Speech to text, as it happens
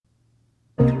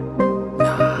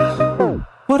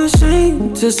What a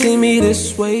shame to see me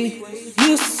this way.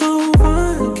 You're so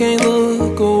fine, can't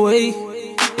look away.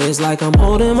 It's like I'm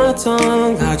holding my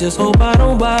tongue, I just hope I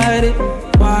don't bite it.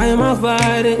 Why am I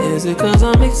fighting? Is it cause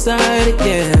I'm excited?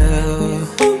 Yeah.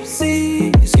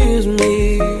 Oopsie, excuse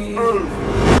me.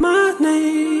 My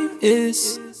name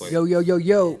is... Yo.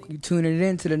 You tuning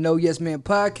in to the No Yes Man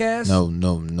podcast?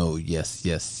 No. Yes.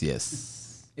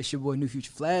 It's your boy New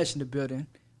Future Flash in the building.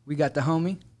 We got the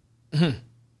homie.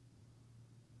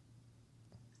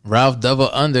 Ralph Double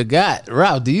Under God.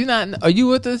 Ralph, do you not? Are you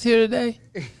with us here today?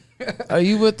 Are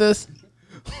you with us?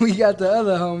 We got the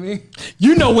other homie.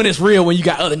 You know when it's real when you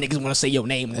got other niggas want to say your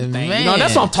name and thing. You know,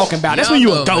 that's what I'm talking about. That's when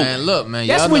you a goat. Man, look, man.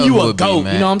 That's when you a goat. You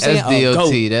know what I'm saying?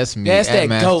 SDOT, that's me. That's that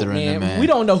goat, man. man. We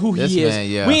don't know who he is. Man,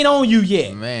 yeah. We ain't on you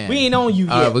yet. Man. We ain't on you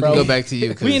yet, All right, we bro. can go back to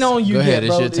you. We ain't on you go yet, ahead,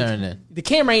 bro. It's your turn then. The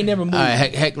camera ain't never moved. All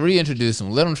right, heck, reintroduce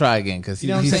him. Let him try again because you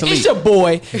know what I'm he's saying? asleep. It's your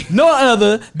boy, no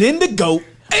other than the goat.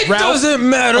 It Ralph doesn't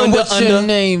matter what your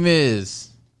name is.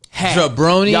 Hat.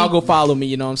 Jabroni. Y'all go follow me,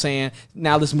 you know what I'm saying?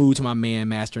 Now let's move to my man,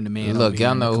 Master and the Man. Look,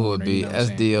 y'all know who it would be.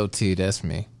 SDOT, that's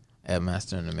me. At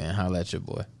Master and the Man. Holla at your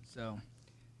boy. So,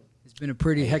 it's been a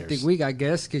pretty hectic week, I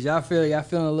guess, because y'all feeling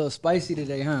a little spicy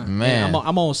today, huh? Man.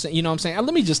 I'm on, you know what I'm saying?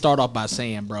 Let me just start off by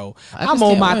saying, bro, I'm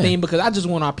on my thing because I just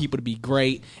want our people to be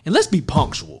great. And let's be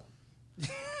punctual.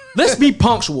 Let's be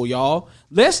punctual, y'all.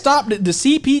 Let's stop the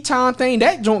CP time thing.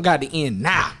 That joint got to end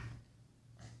now.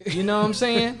 You know what I'm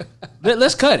saying?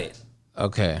 Let's cut it.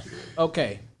 Okay.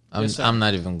 I'm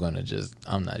not even going to go into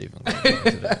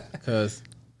that. Because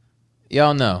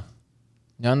y'all know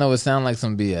it sounded like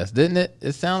some BS, didn't it?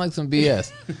 It sounded like some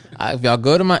BS. If y'all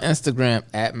go to my Instagram,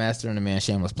 at Master and the Man,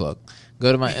 shameless plug.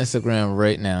 Go to my Instagram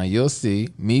right now. You'll see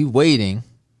me waiting.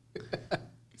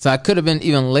 So I could have been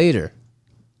even later.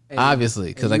 Hey,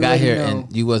 obviously, because I got here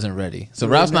and you wasn't ready. So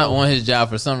Ralph's not on his job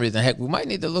for some reason. Heck, we might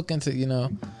need to look into,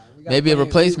 maybe a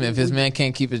replacement if his man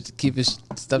can't keep his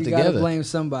stuff together. You gotta blame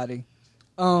somebody.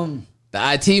 The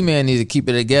IT man needs to keep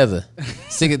it together.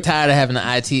 Sick and tired of having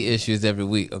the IT issues every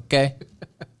week, okay?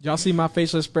 Y'all see my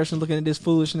facial expression looking at this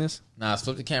foolishness? Nah,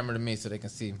 flip the camera to me so they can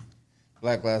see.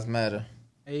 Black Lives Matter.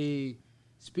 Hey,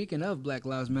 speaking of Black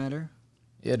Lives Matter.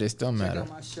 Yeah, they still matter. Check out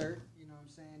my shirt, you know what I'm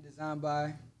saying, designed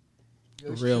by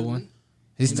the real one.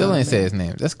 He still ain't say his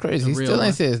name. That's crazy. He still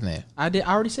ain't say his name. I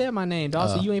already said my name, dog.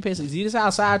 So you ain't paying. See, this how I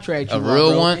sidetracked you.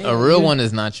 A real one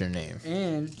is not your name.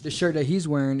 And the shirt that he's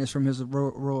wearing is from his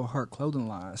Royal Heart clothing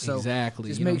line. So exactly.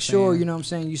 Just make sure, you know what I'm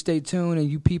saying, you stay tuned and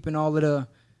you peeping all of the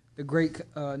great,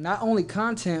 not only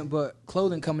content, but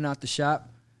clothing coming out the shop.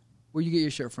 Where you get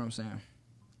your shirt from, Sam?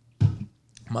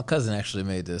 My cousin actually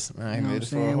made this. Man, you know made it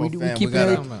for a whole fam.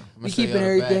 We keeping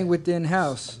everything within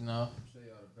house. No, show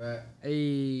y'all the back.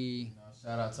 Hey.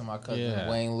 Shout out to my cousin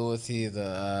Wayne Lewis. He's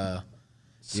a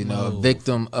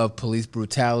victim of police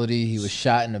brutality. He was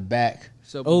shot in the back.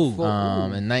 In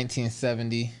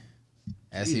 1970,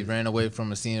 as he ran away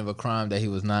from a scene of a crime that he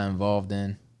was not involved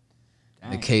in. Dang.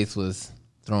 The case was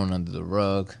thrown under the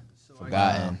rug,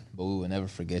 forgotten, but we will never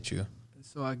forget you.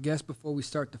 So I guess before we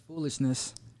start the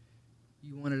foolishness,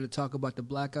 you wanted to talk about the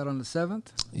blackout on the 7th?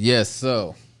 Yes.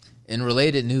 So, in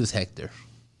related news, Hector.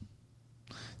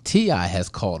 T.I. has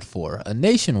called for a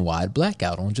nationwide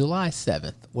blackout on July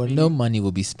 7th, where no money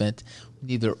will be spent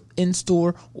neither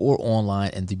in-store or online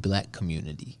in the black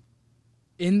community.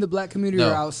 In the black community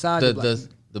or outside the black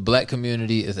community? The black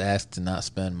community is asked to not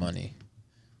spend money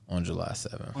on July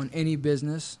 7th. On any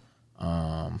business?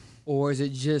 Or is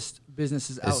it just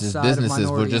businesses outside it's just businesses.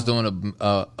 of We're just doing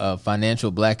a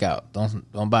financial blackout.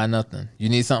 Don't buy nothing. You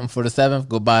need something for the 7th?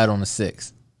 Go buy it on the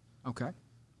 6th. Okay.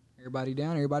 Everybody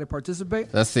down? Everybody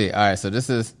participate? Let's see. All right, so this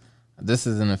is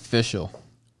an official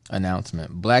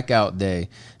announcement. Blackout Day,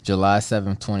 July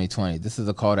 7th, 2020. This is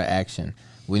a call to action.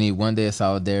 We need one day of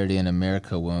solidarity in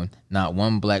America when not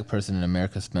one black person in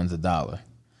America spends $1.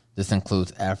 This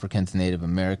includes Africans, Native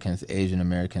Americans, Asian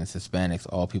Americans, Hispanics,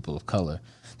 all people of color.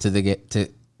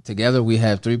 Together we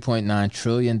have $3.9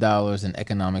 trillion in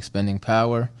economic spending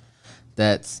power.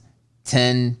 That's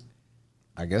 10,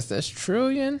 I guess that's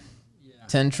trillion?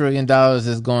 $10 trillion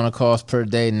is going to cost per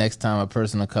day next time a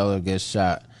person of color gets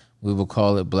shot. We will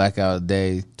call it Blackout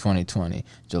Day 2020,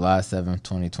 July 7th,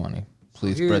 2020.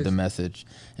 Please spread the message,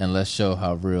 and let's show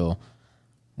how real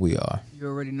we are. You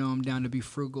already know I'm down to be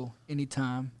frugal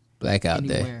anytime, Blackout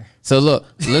anywhere. Day. So look,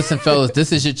 listen, fellas,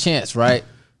 this is your chance, right?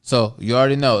 So you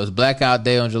already know it's Blackout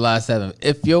Day on July 7th.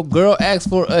 If your girl asks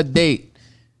for a date,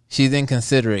 she's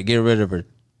inconsiderate. Get rid of her.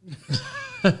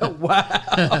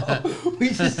 Wow, we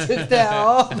just took that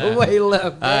all the way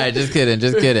left. Bro. All right, just kidding.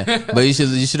 But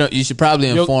you should probably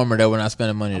inform her that we're not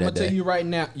spending money that day. I'm gonna tell you right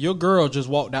now, your girl just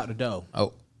walked out the door.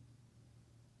 Oh,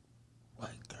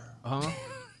 Oh.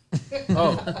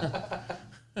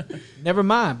 Never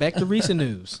mind. Back to recent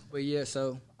news. But yeah,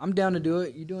 so I'm down to do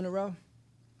it. You doing it, Ralph?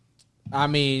 I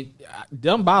mean, it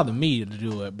doesn't bother me to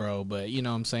do it, bro. But you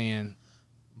know what I'm saying.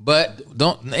 But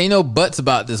ain't no buts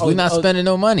about this. We're not spending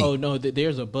no money. Oh no,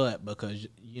 there's a but because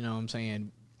you know what I'm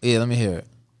saying. Yeah, let me hear it.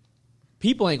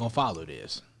 People ain't gonna follow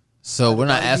this. So we're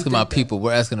not asking about people.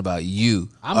 We're asking about you.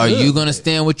 Are you going to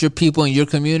stand with your people in your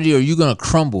community, or are you going to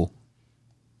crumble?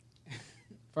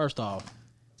 First off,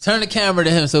 turn the camera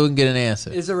to him so we can get an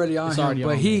answer. It's already on him,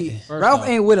 already but on Ralph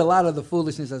ain't with a lot of the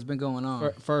foolishness that's been going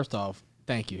on. First off,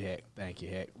 thank you, Heck.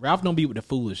 Ralph don't be with the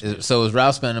foolishness. So is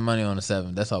Ralph spending money on the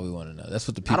 7? That's all we want to know. That's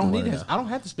what the people want to know. I don't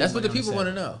have to spend. That's what the people want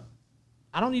to know.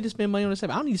 I don't need to spend money on the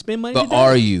 7. I don't need to spend money. But today.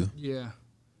 are you? Yeah.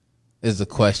 Is the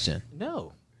question.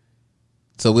 No.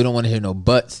 So we don't want to hear no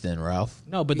buts then, Ralph.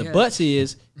 No, but the buts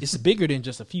is it's bigger than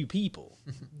just a few people.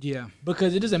 Yeah.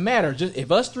 Because it doesn't matter. Just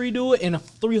if us 3 do it and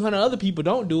 300 other people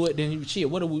don't do it, then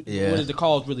shit, what is the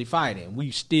cause really fighting?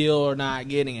 We still are not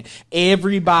getting it.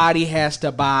 Everybody has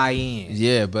to buy in.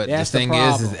 Yeah, but That's the thing the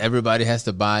is everybody has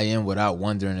to buy in without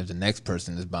wondering if the next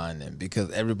person is buying in, because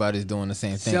everybody's doing the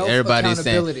same thing.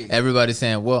 Everybody's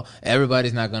saying, well,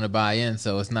 everybody's not going to buy in,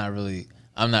 so it's not really,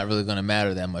 I'm not really going to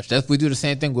matter that much. We do the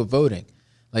same thing with voting.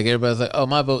 Like everybody's like, oh,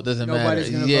 my vote doesn't matter.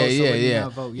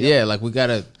 Yeah. Like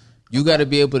you gotta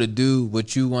be able to do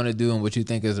what you want to do and what you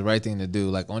think is the right thing to do.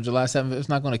 Like on July 7th, it's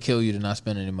not going to kill you to not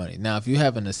spend any money. Now, if you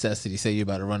have a necessity, say you're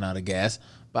about to run out of gas,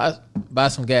 buy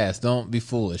some gas. Don't be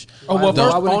foolish. Oh well,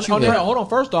 hold on.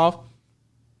 First off,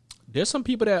 there's some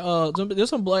people that there's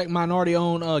some black minority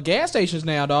owned gas stations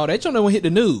now, dog. They don't hit the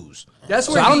news. That's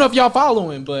where I don't know if y'all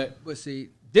following, but see,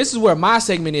 this is where my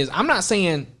segment is. I'm not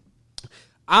saying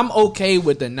I'm okay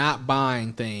with the not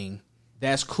buying thing.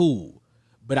 That's cool.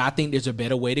 But I think there's a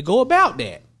better way to go about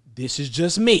that. This is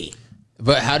just me.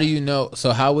 But how do you know?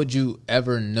 So how would you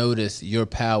ever notice your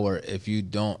power if you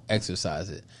don't exercise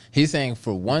it? He's saying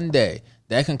for one day,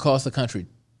 that can cost the country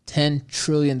 $10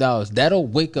 trillion. That'll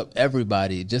wake up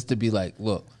everybody just to be like,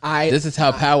 look, this is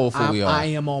how powerful we are. I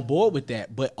am on board with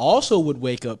that. But also would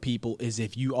wake up people is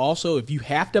if you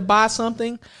have to buy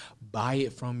something, buy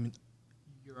it from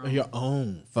your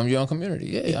own community.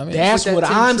 Yeah, I mean that's what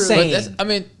I'm saying.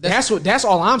 That's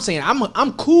all I'm saying.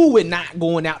 I'm cool with not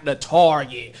going out to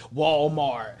Target,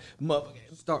 Walmart,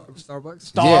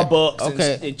 Starbucks, yeah,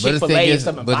 okay. and Chick-fil-A and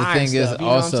stuff. But the thing is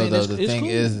also though, the thing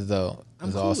is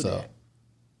also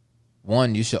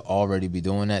one, you should already be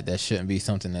doing that. That shouldn't be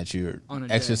something that you're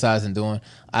exercising doing.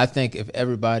 I think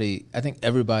everybody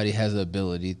has the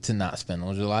ability to not spend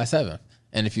on July 7th,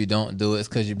 and if you don't do it, it's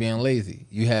because you're being lazy.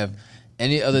 You have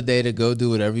any other day to go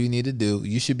do whatever you need to do.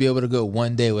 You should be able to go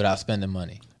one day without spending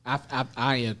money.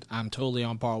 I'm totally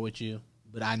on par with you,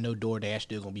 but I know DoorDash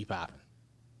still gonna be popping.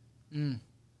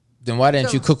 Then why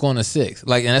didn't you cook on the 6th?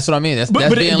 Like, and that's what I mean. That's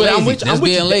being lazy. That's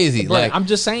being lazy. Like, I'm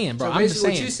just saying, bro. So I'm just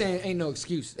saying. What you saying ain't no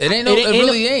excuse. It ain't no. It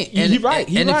really ain't. And, you're right.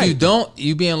 And if you don't,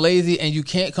 you being lazy, and you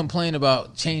can't complain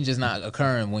about changes not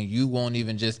occurring when you won't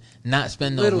even just not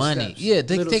spend no money. Steps. Yeah,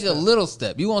 take a little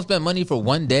step. You won't spend money for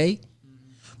one day.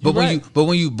 But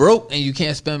when you broke and you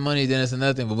can't spend money, then it's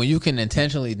another thing. But when you can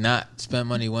intentionally not spend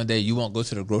money one day, you won't go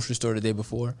to the grocery store the day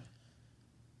before.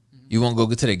 You won't go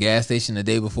get to the gas station the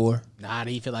day before. Nah,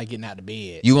 do you feel like getting out of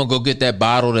bed? You won't go get that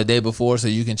bottle the day before so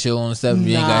you can chill on the 7th.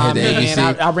 You ain't got to hit the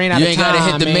ABC. I ran out of time. You ain't got to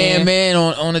hit the man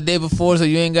on the day before, so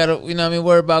you ain't got to,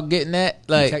 worry about getting that.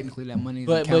 Like, technically, that money.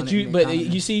 But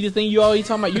you see the thing you always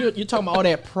talking about. You're talking about all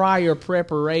that prior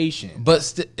preparation. But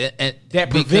that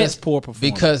prevents poor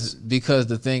performance. Because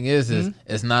the thing is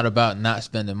it's not about not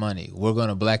spending money. We're going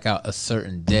to black out a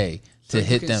certain day to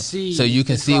hit them, so you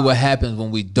can see what happens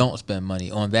when we don't spend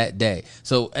money on that day.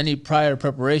 So any prior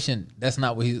preparation, that's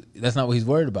not what he's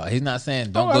worried about. He's not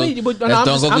saying don't go get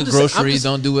groceries,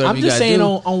 don't do whatever you got to do. I'm just saying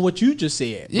on what you just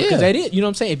said. Yeah, because that is, you know what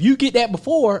I'm saying. If you get that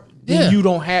before, then you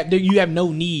have no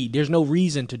need. There's no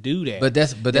reason to do that. But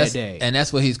that's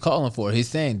what he's calling for. He's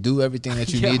saying do everything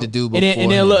that you need to do before. And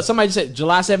then look, somebody just said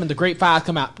July 7th, the Great Fives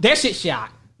come out. That shit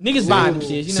shot. Niggas buying them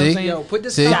shit, you know what I'm saying? Yo, put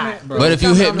this comment, bro. But if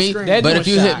you hit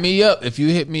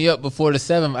me up before the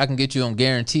 7th, I can get you on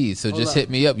guarantees. So just hit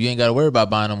me up. You ain't got to worry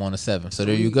about buying them on the 7th. So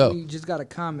there you go. We just got a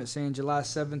comment saying July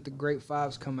 7th, the Great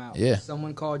Fives come out. Yeah.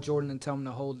 Someone call Jordan and tell him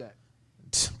to hold that.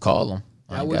 Call him.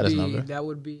 I got his number. That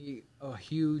would be a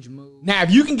huge move. Now, if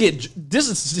you can get this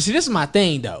is my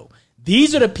thing though.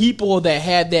 These are the people that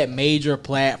have that major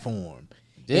platform.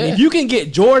 Yeah. And if you can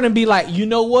get Jordan and be like, you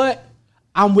know what?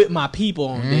 I'm with my people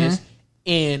on this,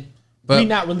 and we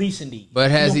not releasing these.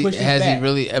 But has he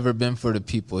really ever been for the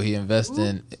people? He invests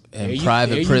in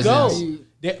private prisons.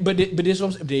 But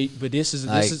this is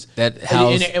that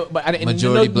house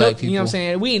majority black people. You know what I'm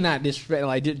saying? We ain't not disrespecting.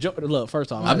 Like, look,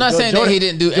 first off, I'm not saying that he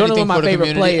didn't do anything for the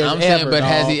community. I'm saying, but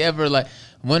has he ever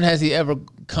when has he ever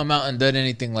come out and done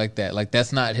anything like that? Like,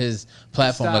 that's not his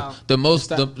platform. Like, the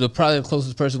probably the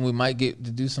closest person we might get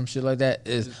to do some shit like that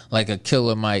is like a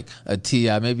Killer Mike, a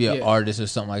T.I., maybe an artist or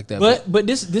something like that. But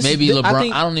this maybe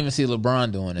LeBron. I don't even see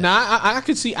LeBron doing it. Nah, I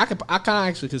kind of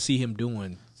actually could see him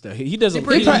doing stuff. He doesn't.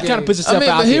 He kind of puts himself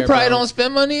out but he there, probably don't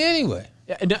spend money anyway.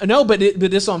 No, but this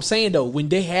is what I'm saying though. When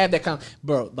they have that kind of,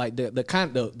 bro, like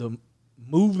the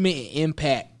movement and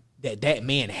impact that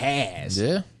man has,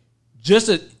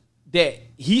 that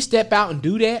he step out and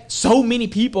do that, so many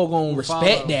people are gonna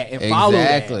respect that and follow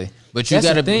that. Exactly. But you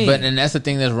gotta, and that's the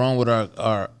thing that's wrong with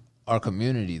our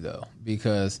community though,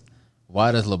 because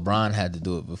why does LeBron have to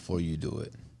do it before you do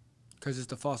it? Because it's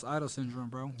the false idol syndrome,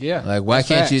 bro. Yeah. Like, why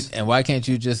can't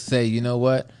you just say, you know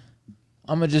what?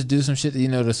 I'm gonna just do some shit,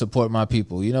 to support my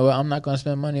people. You know what? I'm not gonna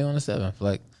spend money on the 7th.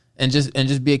 Like, and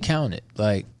just be accounted.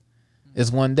 Like,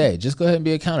 it's one day. Just go ahead and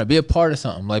be accounted. Be a part of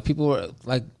something. Like, people were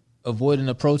like avoiding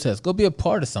the protest. Go be a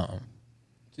part of something.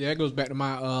 Yeah, that goes back to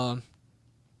my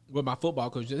with my football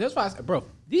coach. That's why I said, bro,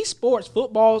 these sports,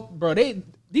 football, bro,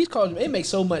 these colleges, it makes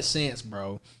so much sense,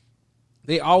 bro.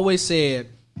 They always said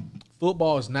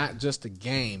football is not just a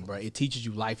game, bro. It teaches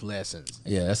you life lessons.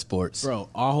 Yeah, that's sports, bro.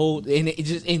 Our whole, and it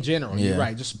just in general, you're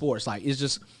right, just sports. Like, it's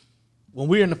just when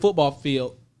we're in the football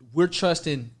field, we're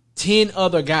trusting 10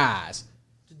 other guys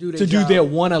to do their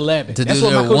 111. That's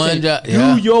what my coach said.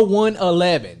 Do your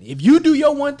 111. If you do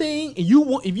your one thing, and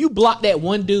if you block that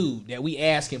one dude that we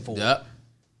asking for,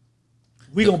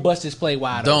 we gonna bust this play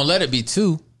wide open. Don't let it be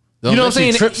two. Don't let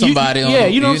you trip somebody on. Yeah,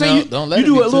 you know what I'm saying? Don't let you it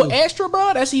do be a little two. extra,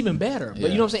 bro. That's even better. But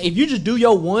you know what I'm saying? If you just do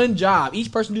your one job,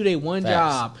 each person do their one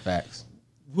job. Facts.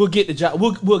 We'll get the job.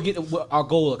 We'll get our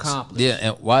goal accomplished. Yeah,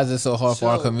 and why is it so hard for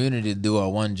our community to do our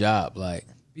one job? Like,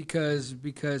 because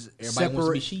everybody wants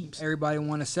to be sheep. Everybody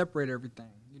want to separate everything.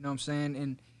 You know what I'm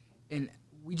saying? And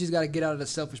we just got to get out of the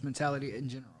selfish mentality in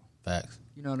general. Facts.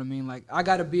 You know what I mean? Like, I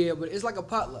got to be able. It's like a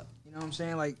potluck. You know what I'm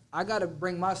saying? Like, I got to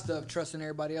bring my stuff, trusting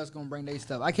everybody else gonna bring their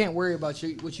stuff. I can't worry about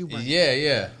what you bring.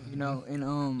 Yeah. You know,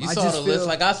 and you saw the list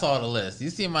like I saw the list. You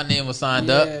see my name was signed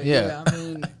up. Yeah. I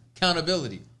mean,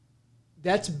 accountability.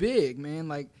 That's big, man.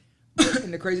 Like,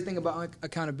 and the crazy thing about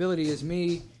accountability is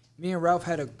me and Ralph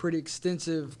had a pretty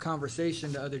extensive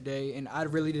conversation the other day, and I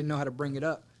really didn't know how to bring it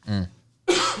up.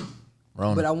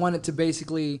 But I wanted to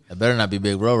basically. It better not be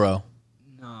Big Roro.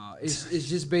 No, it's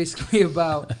just basically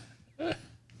about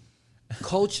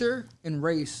culture and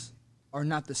race are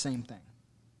not the same thing.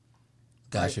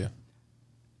 Gotcha. Right?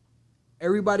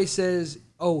 Everybody says,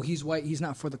 "Oh, he's white. He's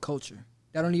not for the culture."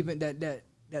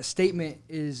 That statement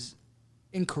is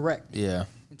incorrect. Yeah.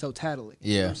 In totality.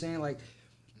 Yeah. You know what I'm saying? Like,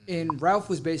 and Ralph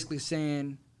was basically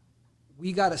saying,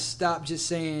 we got to stop just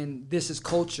saying this is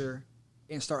culture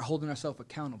and start holding ourselves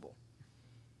accountable.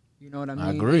 You know what I mean?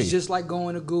 I agree. It's just like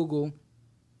going to Google,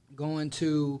 going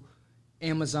to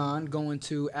Amazon, going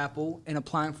to Apple, and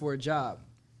applying for a job.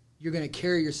 You're going to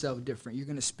carry yourself different. You're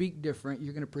going to speak different.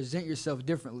 You're going to present yourself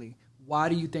differently. Why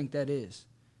do you think that is?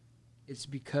 It's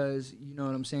because, you know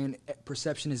what I'm saying,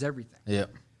 perception is everything.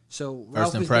 Yep. So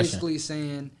Ralph is basically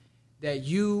saying that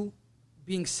you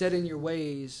being set in your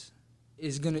ways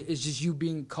is just you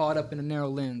being caught up in a narrow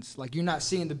lens. Like, you're not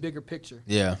seeing the bigger picture.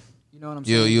 Yeah. You know what I'm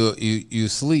saying? You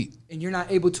sleep. And you're not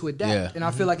able to adapt. Yeah. And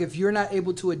I feel like if you're not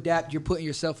able to adapt, you're putting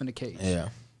yourself in a cage. Yeah.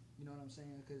 You know what I'm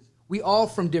saying? Because we all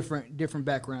from different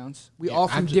backgrounds. We all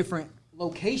from different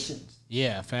locations.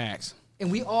 Yeah, facts.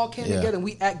 And we all came together, and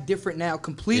we act different now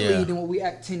completely than what we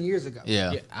act 10 years ago.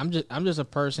 Yeah. I'm just a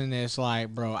person that's like,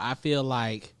 bro, I feel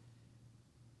like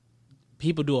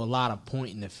people do a lot of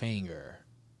pointing the finger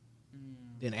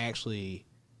than actually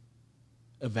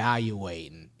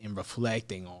evaluating and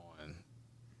reflecting on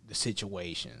the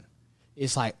situation.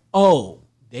 It's like,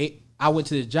 I went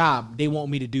to the job, they want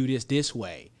me to do this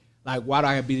way. Like, why do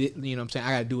I be, you know what I'm saying?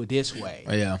 I got to do it this way.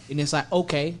 Yeah. And it's like,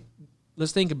 okay,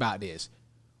 let's think about this.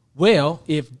 Well,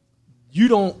 if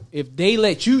they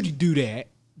let you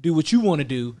do what you want to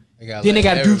do, then they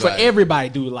got to do for everybody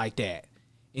do it like that.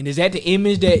 And is that the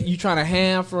image that you trying to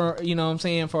have for, you know what I'm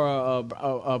saying, for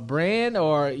a brand,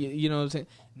 or, you know what I'm saying?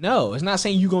 No, it's not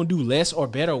saying you're going to do less or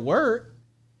better work,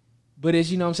 but it's,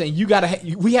 you know what I'm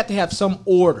saying, we have to have some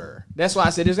order. That's why I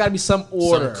said there's got to be some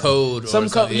order. Some code. Some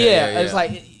code. Yeah. It's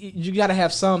like, you got to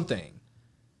have something.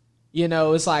 You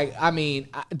know, it's like, I mean,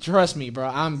 trust me, bro,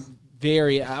 I'm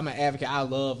an advocate. I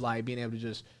love, like, being able to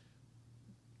just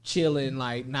chill and,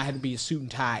 like, not have to be a suit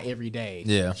and tie every day.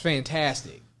 Yeah. It's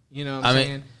fantastic. You know what I'm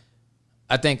saying?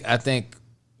 I think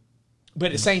But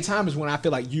at the same time is when I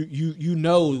feel like you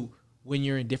know when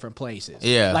you're in different places.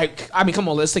 Yeah. Like, I mean, come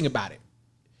on, let's think about it.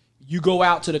 You go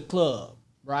out to the club,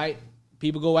 right?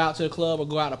 People go out to the club or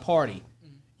go out to party.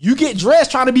 You get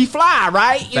dressed trying to be fly,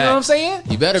 right? You know what I'm saying?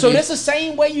 You better so be. that's the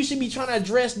same way you should be trying to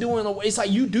dress it's like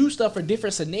you do stuff for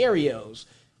different scenarios.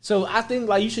 So I think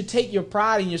like you should take your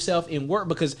pride in yourself in work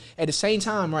because at the same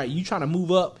time, right, you trying to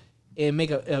move up and make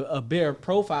a better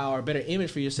profile or a better image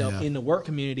for yourself in the work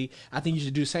community. I think you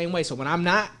should do the same way. So when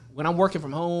I'm working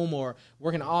from home or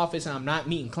working in the office and I'm not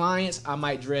meeting clients, I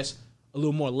might dress a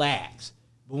little more lax.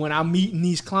 But when I'm meeting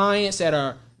these clients that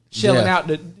are shelling out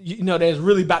that's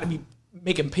really about to be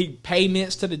making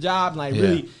payments to the job, like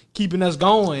really keeping us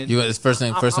going. It's first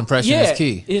impression is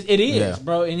key. It is,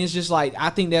 bro, and it's just like I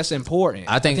think that's important.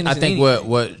 I think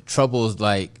what troubles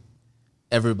like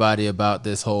everybody about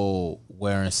this whole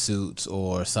wearing suits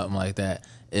or something like that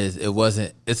is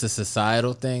it's a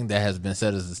societal thing that has been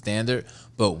set as a standard,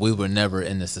 but we were never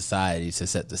in the society to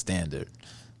set the standard.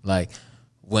 Like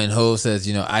when Ho says,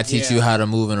 I teach you how to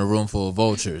move in a room full of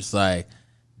vultures, like.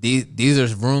 These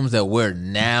are rooms that we're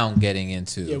now getting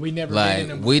into. Yeah, we never been in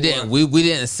them before. We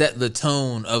didn't set the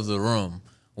tone of the room.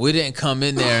 We didn't come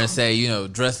in there and say,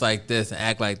 dress like this and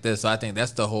act like this. So I think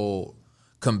that's the whole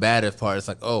combative part. It's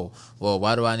like, oh, well,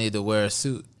 why do I need to wear a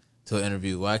suit to an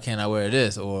interview? Why can't I wear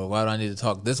this? Or why do I need to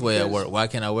talk this way at work? Why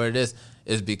can't I wear this?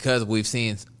 It's because we've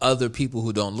seen other people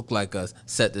who don't look like us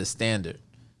set the standard,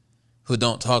 who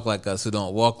don't talk like us, who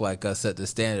don't walk like us set the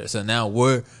standard. So now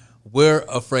we're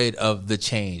afraid of the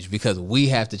change because we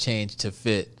have to change to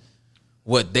fit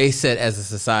what they set as a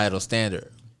societal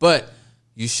standard. But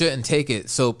you shouldn't take it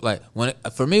so like when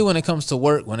it comes to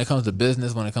work, when it comes to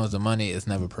business, when it comes to money, it's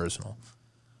never personal.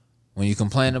 When you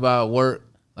complain about work,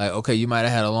 like okay, you might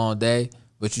have had a long day,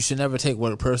 but you should never take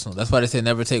work personal. That's why they say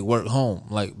never take work home.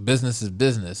 Like business is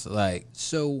business. Like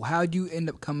so, how do you end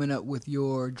up coming up with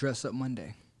your dress up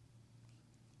Monday?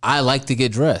 I like to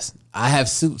get dressed. I have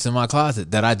suits in my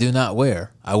closet that I do not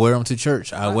wear. I wear them to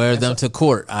church. I wear them to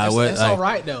court. That's all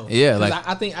right though. Yeah, like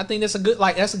I think that's a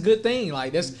good thing.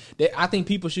 Like I think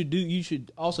people should do. You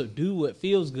should also do what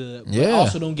feels good. But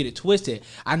also don't get it twisted.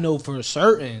 I know for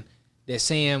certain that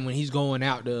Sam, when he's going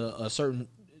out to a certain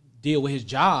deal with his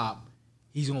job,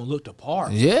 he's gonna look the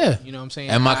part. Yeah, you know what I'm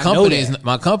saying. And my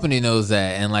company knows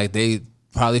that, and like they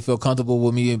probably feel comfortable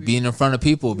with me being in front of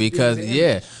people because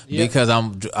because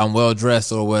I'm well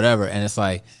dressed or whatever. And it's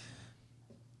like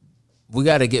we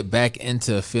got to get back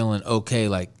into feeling okay.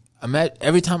 Like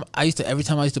every time I used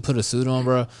to put a suit on,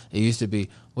 bro, it used to be,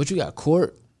 what you got,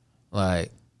 court?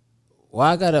 Like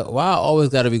why I always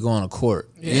gotta be going to court?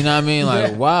 You know what I mean?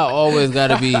 Like why I always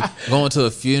gotta be going to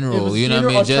a funeral? You know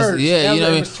what I mean? Just you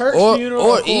know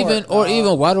what I mean? Or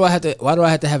even why do I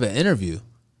have to have an interview?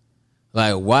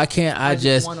 Like, why can't I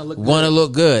just want to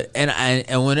look good? And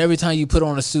anytime you put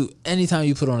on a suit,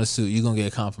 you're going to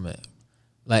get a compliment.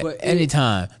 Like,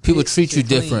 anytime. People treat you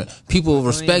different. People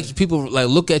respect you. People, like,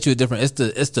 look at you different.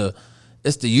 It's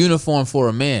the uniform for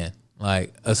a man.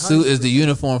 Like, a suit is the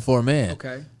uniform for a man.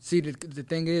 Okay. See, the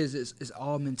thing is, it's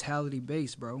all mentality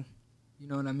based, bro. You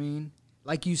know what I mean?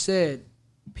 Like you said,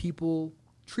 people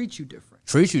treat you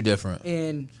different.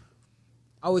 And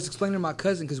I was explaining to my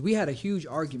cousin because we had a huge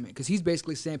argument because he's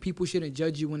basically saying people shouldn't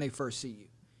judge you when they first see you.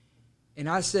 And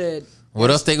I said, what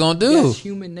else they gonna do? That's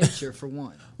human nature for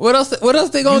one. What else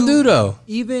they gonna do though?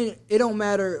 Even it don't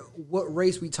matter what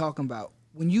race we talking about.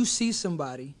 When you see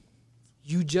somebody,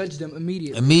 you judge them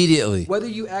immediately. Whether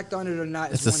you act on it or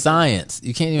not, it's a science.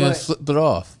 You can't even flip it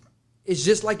off. It's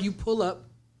just like you pull up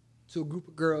to a group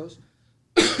of girls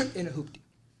in a hoopty.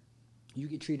 You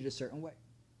get treated a certain way.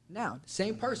 Now, the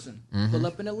same person pull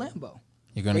up in a Lambo.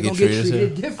 You're gonna get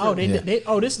treated different.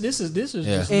 This is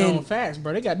just known facts,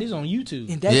 bro. They got these on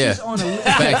YouTube. And that's just on a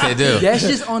facts they do. That's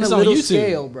just on a little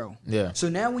scale, bro. Yeah. So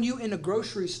now when you in a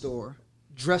grocery store,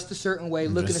 dressed a certain way,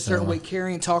 looking a certain way,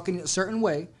 carrying, talking a certain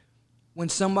way, when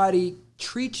somebody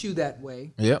treats you that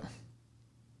way,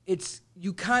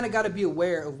 you kind of got to be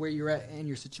aware of where you're at in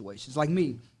your situations. Like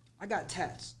me, I got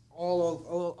tats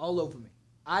all over me.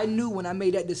 I knew when I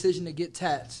made that decision to get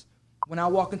tats, when I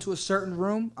walk into a certain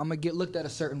room, I'm going to get looked at a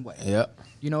certain way. Yep.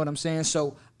 You know what I'm saying?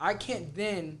 So I can't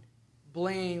then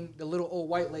blame the little old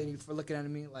white lady for looking at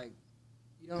me like,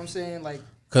 you know what I'm saying? Like,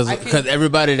 because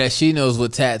everybody that she knows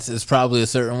with tats is probably a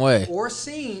certain way. Or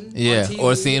seen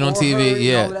on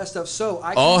TV, all that stuff. So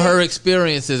her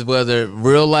experiences, whether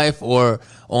real life or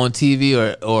on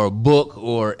TV or a book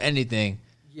or anything,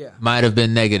 might have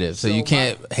been negative. So you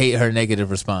can't hate her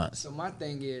negative response. So my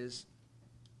thing is,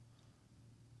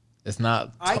 it's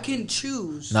not. I can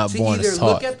choose to either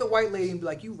look at the white lady and be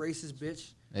like, "You racist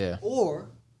bitch," or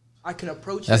I can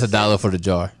approach. That's $1 for the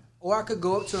jar. Or I could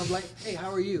go up to her and be like, "Hey,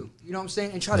 how are you?" You know what I'm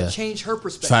saying, and try to change her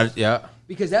perspective.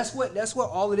 Because that's what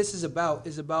all of this is about.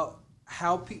 Is about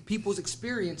how people's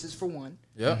experiences, for one,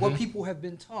 what people have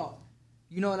been taught.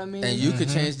 You know what I mean? And you could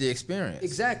change the experience.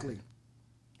 Exactly.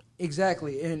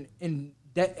 And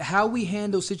that how we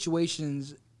handle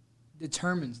situations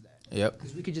determines that. Yep.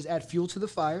 Because we could just add fuel to the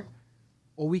fire,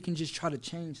 or we can just try to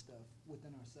change stuff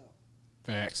within ourselves.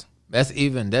 Facts. That's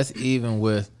even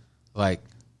with like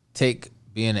take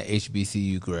being an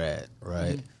HBCU grad,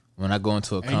 right? When I go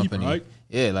into a company, like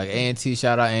A&T,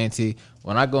 shout out A&T.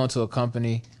 When I go into a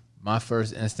company, my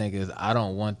first instinct is I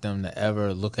don't want them to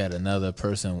ever look at another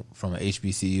person from an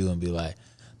HBCU and be like,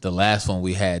 the last one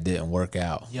we had didn't work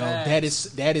out. Yo, that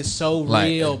is so like,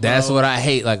 real, bro. That's what I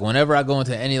hate. Like whenever I go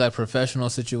into any like professional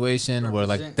situation where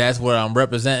like that's where I'm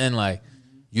representing, like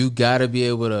you gotta be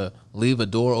able to leave a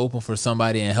door open for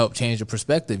somebody and help change your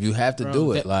perspective. You have to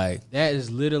do it. Like that is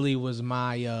literally was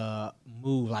my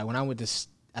move. Like when I went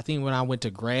to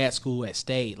grad school at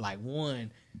State, I don't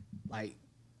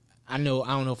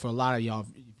know for a lot of y'all,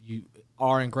 if you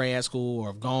are in grad school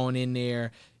or have gone in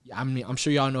there, I mean, I'm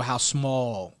sure y'all know how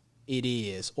small it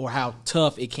is or how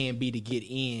tough it can be to get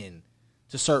in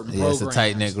to certain programs. It's a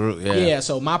tight-knit group, Yeah,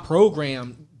 so my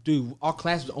program, dude, our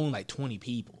class was only like 20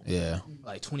 people. Yeah.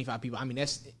 Like 25 people. I mean,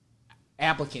 that's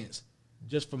applicants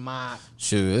just for my...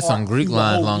 Shoot, it's on Greek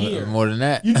lines more than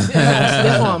that.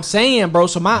 That's what I'm saying, bro.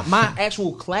 So my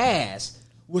actual class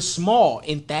was small,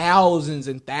 and thousands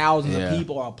of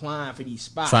people are applying for these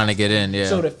spots. Trying to get in, yeah.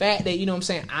 So the fact that, you know what I'm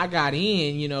saying, I got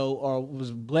in, you know, or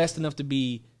was blessed enough to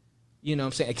be, you know what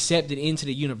I'm saying, accepted into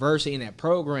the university in that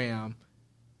program,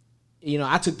 you know,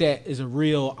 I took that as a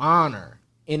real honor.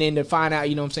 And then to find out,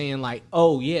 you know what I'm saying, like,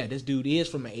 oh, yeah, this dude is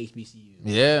from an HBCU.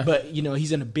 Yeah. But, you know,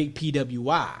 he's in a big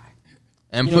PWI.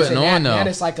 And you know putting on, though. That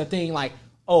is like a thing like,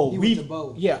 oh, went to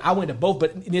both. Yeah, I went to both.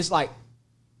 But it's like,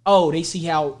 oh, they see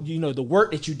how, you know, the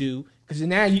work that you do. Because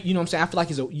now, you know what I'm saying, I feel like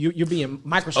you're being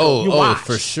microscope. You're watched.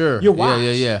 For sure. You're watched.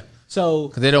 Yeah. So,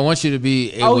 because they don't want you to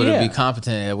be able to be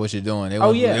competent at what you're doing. They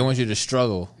want you to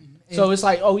struggle. So it's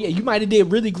like, oh, yeah, you might have did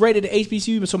really great at the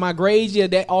HBCU, so my grades,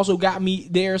 that also got me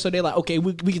there. So they're like, okay,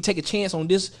 we can take a chance on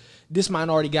this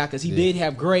minority guy because he did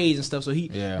have grades and stuff. So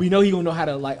we know he gonna know how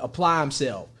to like apply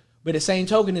himself. But at the same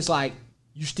token, it's like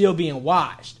you still being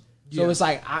watched. So it's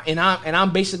like,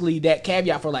 I'm basically that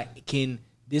caveat for like, can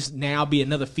this now be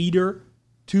another feeder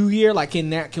to here? Like,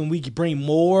 can we bring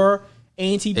more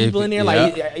A&T people in there?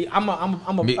 Like, I'm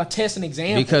a test and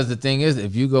example. Because the thing is,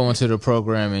 if you go into the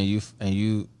program and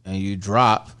you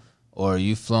drop or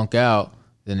you flunk out,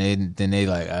 then they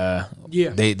like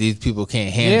these people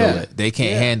can't handle it. They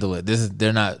can't handle it.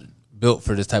 They're not built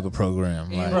for this type of program.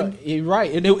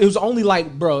 Right. And it was only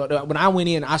like, bro, when I went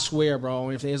in, I swear, bro,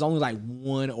 it was only like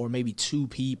one or maybe two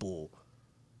people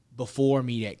before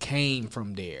me that came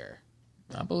from there.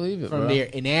 I believe it, from there.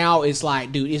 And now it's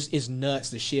like, dude, it's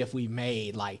nuts the shift we've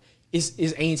made. Like, it's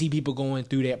A&T people going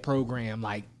through that program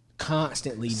like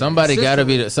constantly. Somebody got to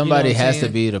be somebody has to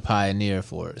be the pioneer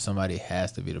for it. Somebody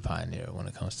has to be the pioneer when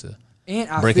it comes to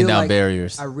breaking down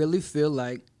barriers. I really feel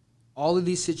like all of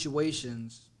these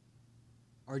situations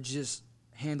are just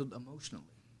handled emotionally.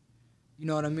 You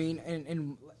know what I mean?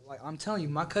 And like I'm telling you,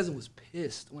 my cousin was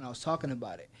pissed when I was talking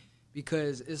about it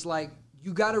because it's like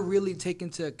you got to really take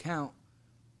into account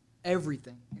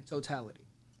everything in totality.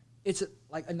 It's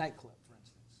like a nightclub, for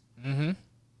instance. Mm-hmm.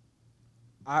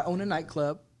 I own a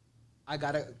nightclub. I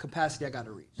got a capacity I got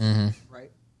to reach,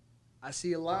 right? I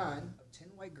see a line of 10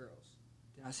 white girls.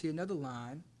 Then I see another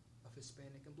line of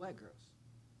Hispanic and black girls.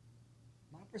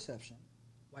 My perception,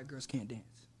 white girls can't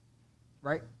dance,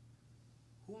 right?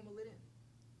 Who am I let in?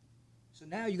 So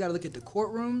now you got to look at the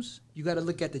courtrooms. You got to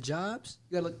look at the jobs.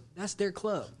 You got to look. That's their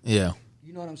club. Yeah.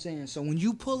 You know what I'm saying? So when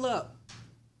you pull up.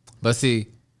 But see,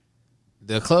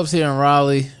 the clubs here in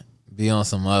Raleigh be on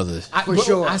some others. For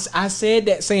sure. I said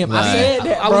that, Sam. I said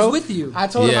that, bro. I was with you. I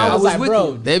told him I was like,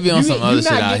 bro. They be on some other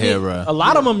shit out here, bro. A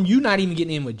lot of them, you not even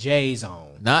getting in with J's on.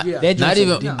 Not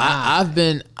even.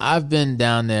 I've been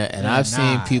down there and I've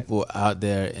seen people out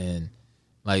there in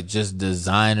like just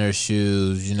designer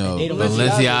shoes, you know,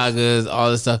 Balenciagas, all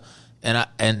this stuff,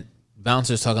 and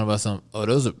bouncers talking about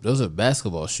those are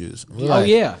basketball shoes.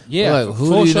 Yeah. Like,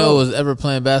 who do you know was ever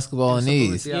playing basketball in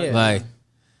these? Like,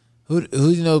 who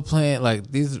do you know playing like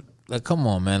these? Like, come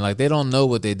on, man. Like, they don't know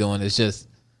what they're doing. It's just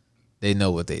they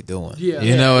know what they're doing.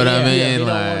 You know what I mean? They don't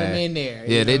like, want them in there.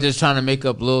 Yeah, they just trying to make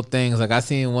up little things. Like, I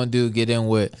seen one dude get in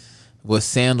with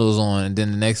sandals on, and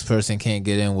then the next person can't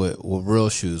get in with real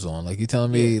shoes on. Like, you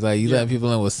telling me, like, you letting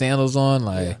people in with sandals on?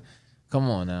 Like, Come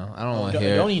on now, I don't want to Don't-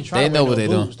 hear. don't even try They to know wear what no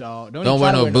they boots, do. dog. Don't even wear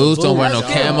try to no wear boots. Don't wear no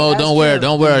That's camo. true. Don't wear. That's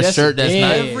Don't wear a That's shirt that's yeah.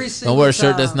 not. Every Don't wear a single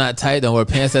shirt that's time. not tight. Don't wear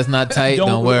pants that's not tight.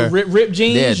 Don't wear rip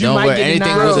jeans. Yeah, you don't might wear get anything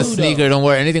denied with a too, sneaker. though. Don't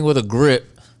wear anything with a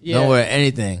grip. Yeah. Don't wear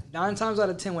anything. 9 times out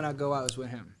of 10 when I go out is with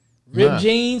him. Rip Nah.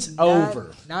 jeans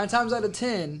over. 9 times out of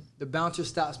 10, the bouncer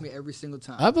stops me every single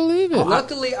time. I believe it.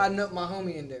 Luckily, I know my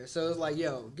homie in there, so it's like,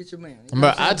 yo, get your man. You know Bro,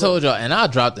 what I'm I saying? told y'all, and I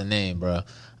dropped the name, bro.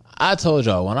 I told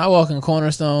y'all when I walk in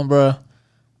Cornerstone, bro,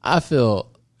 I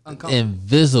feel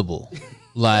invisible.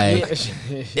 Like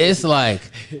it's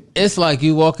like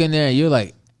you walk in there and you're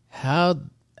like, how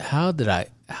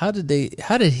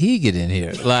did he get in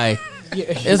here? Like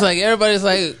it's like everybody's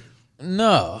like,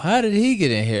 no, how did he get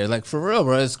in here? Like for real,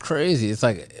 bro, it's crazy. It's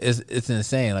like it's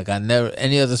insane. Like I never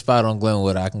any other spot on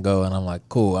Glenwood I can go and I'm like,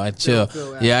 cool, I chill.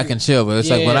 Yeah, I can chill. But it's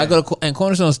like when I go to and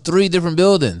Cornerstone's 3 different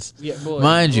buildings. Yeah, boy,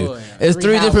 mind you, boy. it's 3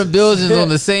 3 different houses. buildings on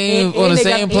the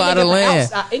same plot of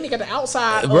land. And they got the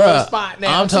outside Bruh, spot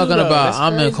now. I'm talking too, though. about. That's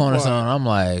I'm in crazy Cornerstone. part. I'm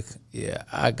like, yeah,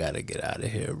 I gotta get out of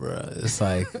here, bro. It's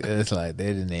like they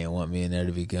didn't even want me in there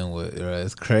to begin with, bro.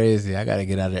 It's crazy. I gotta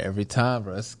get out of there every time,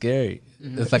 bro. It's scary.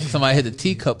 It's like somebody hit the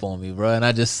teacup on me, bro, and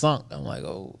I just sunk. I'm like,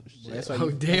 oh shit. Oh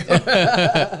damn!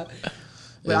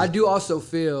 But I do also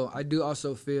feel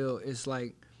it's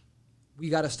like we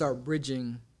got to start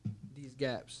bridging these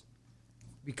gaps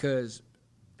because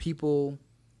people.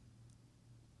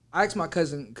 I asked my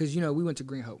cousin because we went to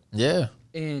Green Hope Yeah,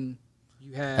 and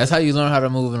you have that's how you learn how to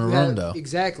move in a you room, have- though.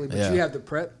 exactly. But Yeah. you have the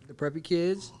preppy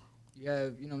kids. You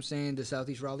have what I'm saying, the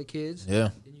Southeast Raleigh kids. Yeah,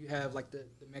 Then you have like the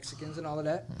Mexicans and all of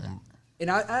that. And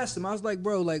I asked him, I was like,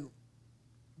 bro, like,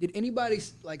 did anybody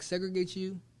like segregate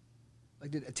you?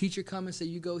 Like, did a teacher come and say,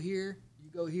 you go here, you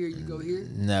go here, you go here?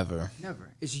 never.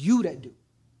 Never. It's you that do.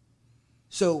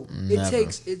 So Never.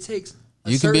 it takes. A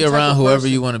You can be certain type around of whoever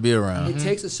person. you want to be around. It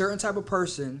takes a certain type of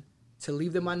person to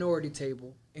leave the minority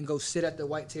table and go sit at the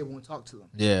white table and talk to them.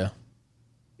 Yeah,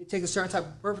 It takes a certain type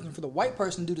of person for the white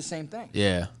person to do the same thing.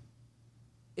 yeah.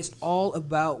 It's all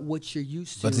about what you're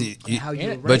used to But and how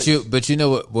you're But you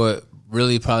know what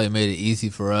really probably made it easy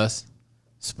for us?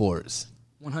 Sports.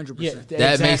 100%. Yeah,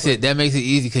 That makes it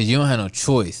easy because you don't have no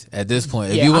choice at this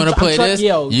point. If Yeah, you want to play this,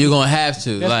 yo, you're gonna have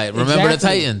to. Like, remember the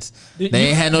exactly. Titans? You- They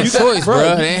ain't had no you- choice,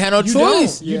 bro. They ain't had no you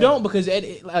choice. Don't. You don't because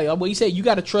like what you said, you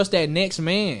got to trust that next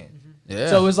man. Yeah.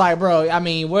 So it's like, bro. I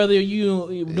mean, whether no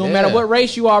Yeah. matter what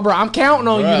race you are, bro, I'm counting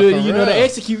on Bruh, you for to real.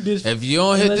 execute this. If you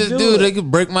don't hit Let's this do dude, it. they could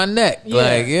break my neck. Yeah.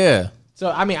 Like, yeah. So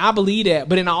I mean, I believe that,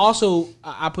 but then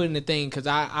I put in the thing because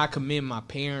I commend my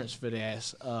parents for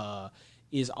this.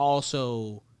 Is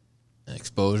also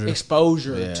Exposure.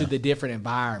 exposure to the different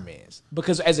environments.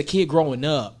 Because as a kid growing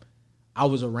up, I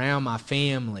was around my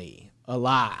family a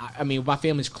lot. I mean, my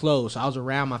family's close. I was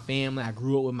around my family. I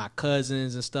grew up with my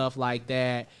cousins and stuff like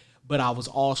that. But I was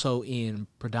also in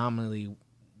predominantly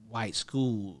white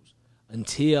schools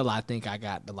until I think I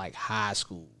got to like high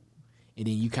school. And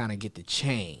then you kind of get the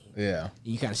change. Yeah.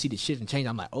 You kind of see the shift and change.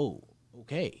 I'm like, oh,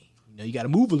 okay. You got to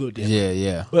move a little different. Yeah,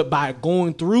 yeah. But by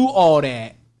going through all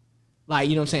that, like,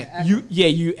 you know what I'm saying?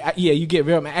 You get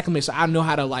very acclimated. So I know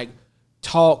how to like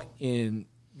talk and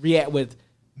react with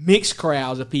mixed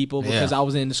crowds of people because Yeah. I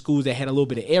was in the schools that had a little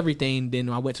bit of everything. Then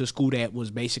I went to a school that was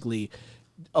basically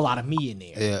a lot of me in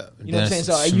there. Yeah. You know what I'm saying?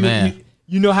 So Man.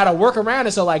 you know how to work around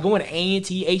it. So like going to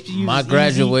A&T, HBU. My is easy.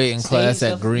 graduating Same class at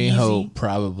stuff Green easy. Hope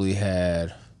probably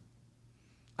had.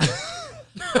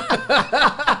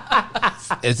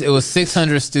 It was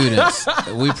 600 students.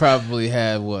 We probably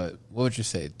had what would you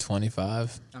say,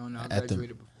 25? I don't know. I At the-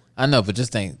 graduated before. I know, but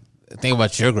just think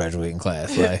about your graduating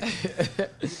class. Like,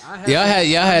 I had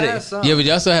y'all had some. yeah, but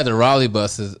y'all still had the Raleigh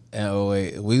buses. And oh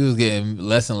wait, we was getting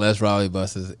less and less Raleigh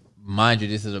buses. Mind you,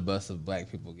 this is a bus of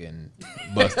black people getting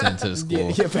bussed into the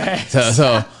school.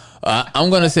 So I'm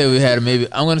gonna say we had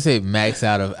I'm gonna say max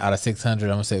out of 600.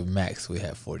 I'm gonna say max we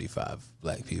had 45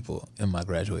 black people in my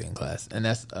graduating class, and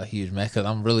that's a huge max because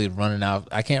I'm really running out.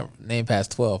 I can't name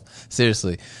past 12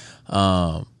 seriously.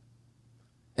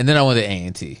 And then I went to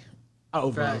A&T. Oh,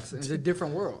 bro. Facts. It's a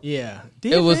different world. Yeah.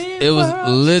 It was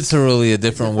literally a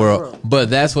different world. But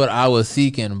that's what I was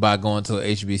seeking by going to a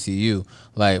HBCU.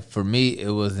 Like for me, it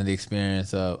was an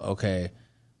experience of okay,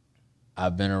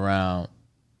 I've been around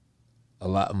a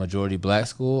lot majority black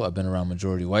school, I've been around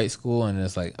majority white school, and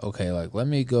it's like, okay, like let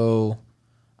me go.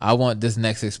 I want this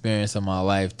next experience of my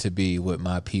life to be with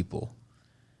my people.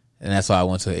 And that's why I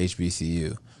went to a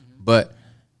HBCU. But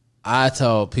I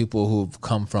tell people who've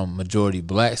come from majority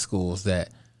black schools that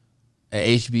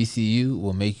a HBCU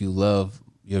will make you love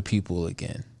your people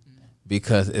again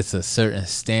because it's a certain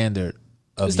standard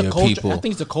of your culture. People. I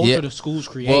think it's the culture the schools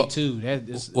create too.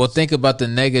 Think about the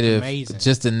negative,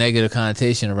 just the negative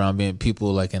connotation around being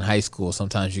people like in high school.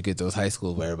 Sometimes you get those high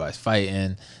schools where everybody's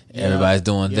fighting, everybody's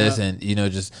doing this, and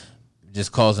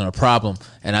just causing a problem.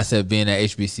 And I said, being at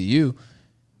HBCU,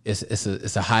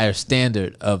 it's a higher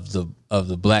standard of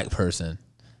the black person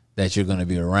that you're going to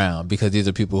be around, because these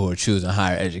are people who are choosing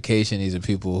higher education. These are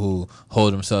people who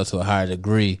hold themselves to a higher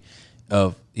degree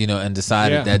of, and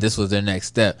decided that this was their next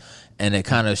step. And it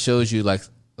kind of shows you, like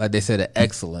they said, the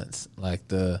excellence, like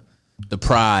the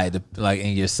pride, like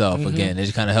in yourself again. It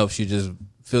just kind of helps you just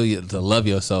feel to love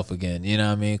yourself again. You know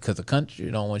what I mean? Because the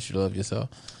country don't want you to love yourself.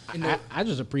 I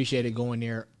just appreciated going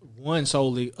there, one,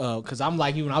 solely because I'm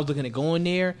like you, when I was looking at going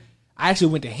there, I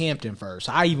actually went to Hampton first.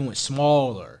 I even went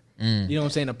smaller. You know what I'm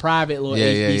saying? A private little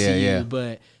HBCU.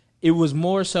 But it was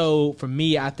more so for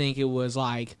me, I think it was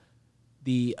like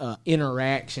the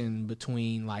interaction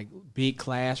between like big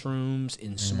classrooms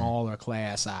and smaller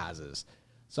class sizes.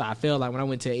 So I felt like when I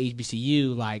went to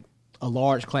HBCU, like a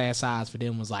large class size for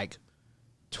them was like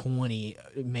 20,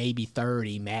 maybe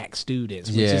 30 max students,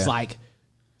 which is like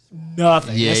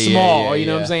nothing. It's small, you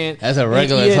know what I'm saying? That's a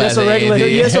regular class. That's a regular,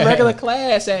 it's a regular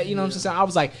class at, you know what I'm saying? I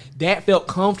was like, that felt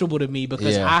comfortable to me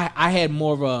because I had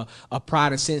more of a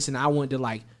pride and sense, and I wanted to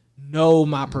like know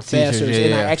my professors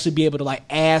and I actually be able to like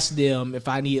ask them if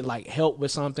I needed like help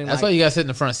with something. That's why you got to sit in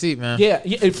the front seat, man. Yeah,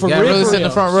 for real. Really sit in the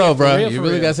front row, bro. You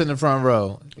really got to sit in the front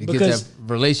row. You get that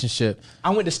relationship.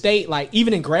 I went to state, like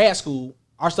even in grad school,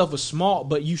 our stuff was small,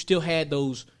 but you still had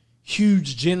those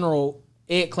huge general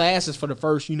ed classes for the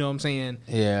first, you know what I'm saying?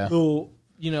 Yeah. Little,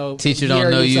 teacher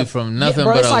don't know you from nothing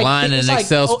but a line in an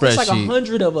Excel spreadsheet. It's like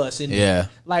 100 of us in there.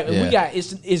 Like we got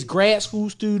it's grad school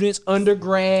students,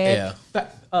 undergrad,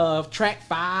 track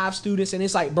 5 students, and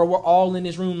it's like, bro, we're all in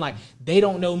this room. Like they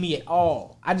don't know me at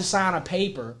all. I just sign a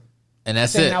paper. And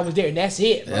that's saying it. I was there, and that's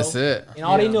it, bro. That's it. And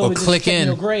all they know is click just in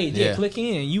your grades. Yeah, click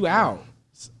in, you out.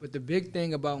 But the big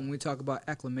thing about when we talk about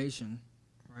acclimation,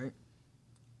 right?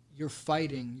 You're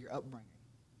fighting your upbringing.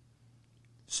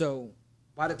 So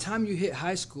by the time you hit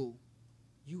high school,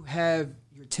 you have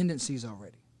your tendencies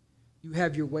already. You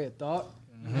have your way of thought.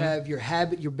 You have your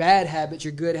habit, your bad habits,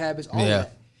 your good habits, all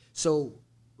that. So,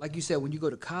 like you said, when you go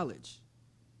to college,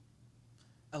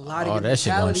 a lot of your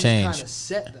mentality is kind of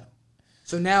set, though.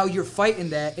 So now you're fighting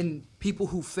that, and people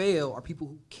who fail are people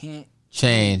who can't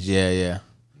change. Yeah.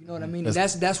 You know what I mean?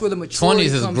 That's where the maturity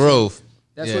 20s is growth.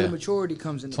 That's where the maturity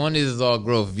comes in. 20s is all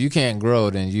growth. If you can't grow,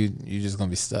 then you're just gonna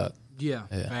be stuck. Yeah.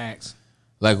 Facts.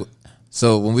 Like,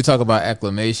 so when we talk about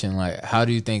acclimation, like, how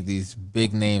do you think these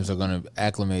big names are gonna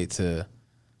acclimate to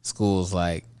schools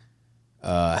like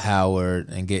Howard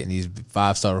and getting these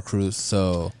 5-star recruits?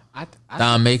 So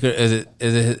Don Maker, is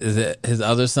it his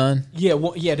other son?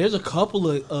 Yeah, there's a couple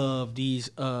of these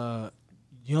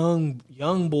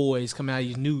young boys coming out of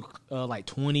these new like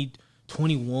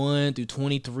 21 through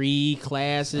 23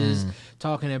 classes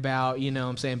talking about, you know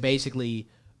what I'm saying, basically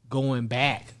going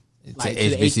back like to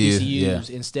the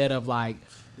HBCUs instead of like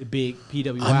the big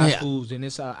PWI schools. And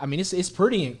it's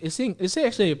it's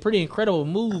actually a pretty incredible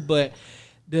move. But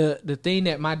the thing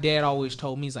that my dad always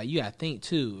told me is like, you gotta think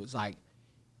too, it's like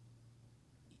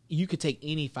you could take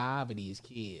any 5 of these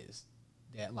kids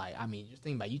that, like, I mean, just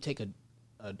think about it, you take a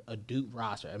Duke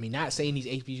roster. I mean, not saying these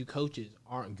HBCU coaches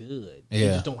aren't good. They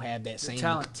just don't have that same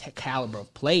caliber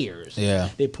of players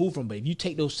they pull from. But if you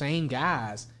take those same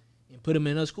guys and put them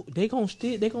in a school, they're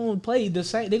gonna play the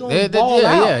same. They're gonna ball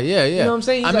out. Yeah. You know what I'm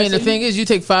saying? I mean, the thing is, you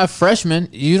take 5 freshmen,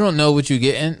 you don't know what you're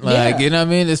getting. Like, you know what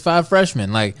I mean? It's 5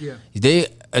 freshmen. Like, they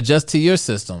adjust to your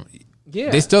system.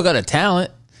 Yeah, they still got a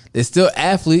talent. They're still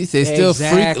athletes. They still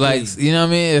freak. Like, you know what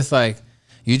I mean? It's like,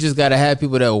 you just got to have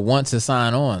people that want to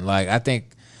sign on. Like, I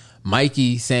think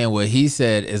Mikey saying what he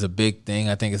said is a big thing.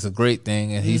 I think it's a great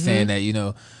thing. And he's saying that, you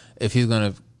know, if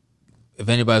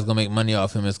anybody's going to make money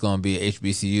off him, it's going to be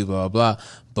HBCU, blah, blah, blah.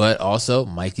 But also,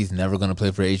 Mikey's never going to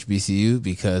play for HBCU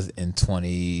because in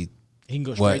he can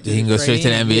go straight to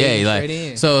the NBA.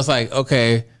 Like, so it's like,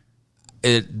 okay,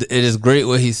 it is great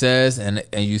what he says, and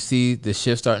you see the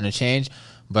shift starting to change.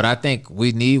 But I think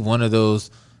we need one of those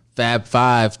Fab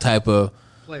Five type of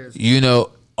players. You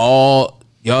know, y'all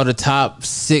the top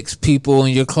 6 people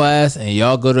in your class, and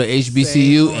y'all go to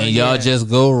HBCU and y'all just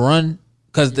go run.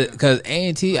 Because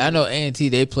A&T, I know A&T,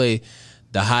 they play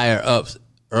the higher ups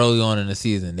early on in the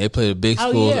season. They play the big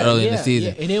schools early in the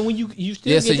season. And then when you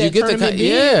still get that tournament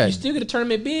bid, you still get a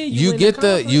tournament bid.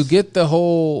 You get the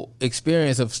whole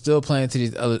experience of still playing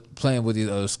with these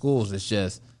other schools. It's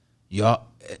just y'all.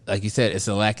 Like you said, it's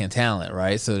a lack in talent,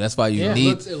 right? So that's why you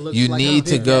need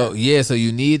to go. Yeah, so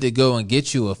you need to go and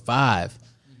get you a 5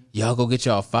 y'all go get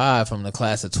y'all 5 from the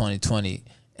class of 2020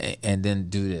 and then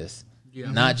do this. Yeah.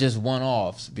 Not just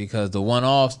one-offs, because the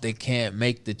one-offs, they can't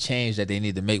make the change that they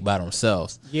need to make by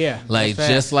themselves. Yeah. Like,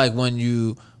 just like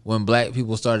when black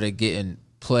people started getting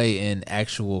play in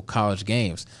actual college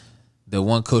games, the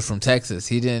one coach from Texas,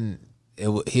 he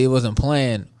wasn't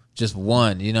playing just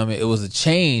one, you know what I mean? It was a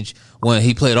change when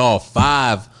he played all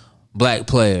 5 black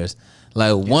players.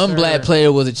 Like, one black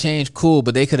player was a change, cool,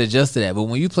 but they could adjust to that. But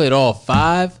when you played all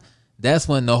 5, that's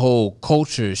when the whole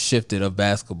culture shifted of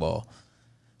basketball.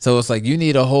 So it's like you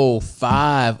need a whole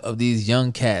 5 of these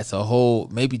young cats, a whole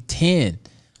maybe 10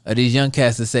 of these young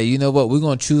cats to say, you know what, we're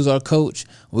going to choose our coach.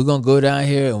 We're going to go down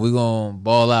here and we're going to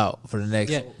ball out for the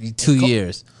next 2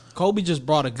 years. Kobe just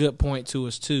brought a good point to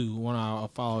us, too, one of our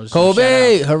followers.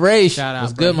 Kobe, hooray. Shout out.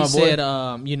 What's good, my boy? He said,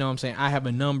 you know what I'm saying, I have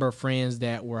a number of friends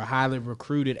that were highly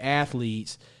recruited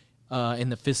athletes,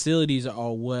 and the facilities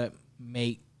are what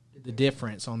make the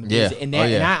difference on the visit. And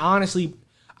and I honestly,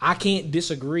 I can't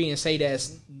disagree and say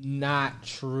that's not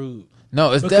true.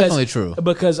 No, it's definitely true.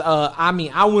 Because, I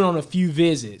went on a few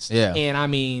visits. Yeah.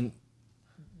 And,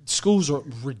 schools are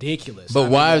ridiculous. But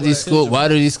why do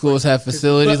these schools have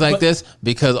facilities like this?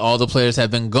 Because all the players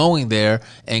have been going there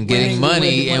and getting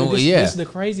money. This is the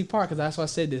crazy part, because that's why I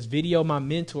said this video my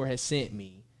mentor had sent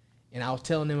me, and I was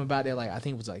telling them about it, like, I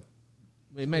think it was like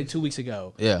maybe 2 weeks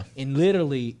ago. Yeah. And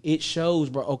literally, it shows,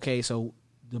 bro, okay, so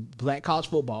the black college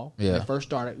football, when it first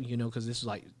started, because this is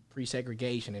like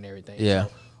pre-segregation and everything. Yeah.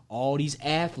 So all these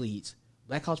athletes,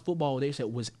 black college football, they said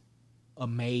was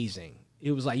amazing.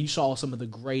 It was like you saw some of the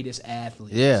greatest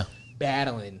athletes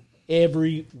battling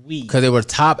every week. Because they were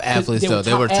top athletes, though.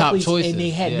 They were top choices. And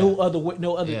they had no other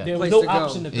there was no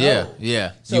option to go.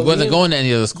 Yeah. So you wasn't going to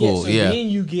any other school. Then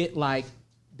you get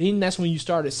then that's when you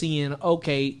started seeing,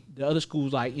 okay, the other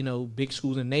schools, like, big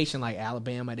schools in the nation, like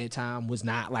Alabama at that time, was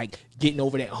not like getting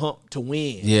over that hump to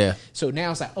win. Yeah. So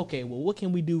now it's like, okay, well, what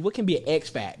can we do? What can be an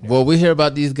X factor? Well, we hear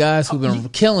about these guys who've been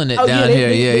killing it down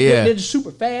here. They're just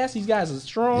super fast. These guys are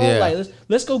strong. Yeah. Like,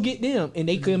 let's go get them. And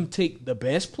they couldn't take the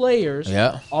best players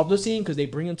off the scene, because they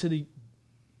bring them to the,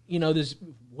 this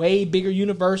way bigger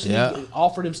university,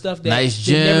 offer them stuff that nice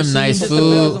gym, nice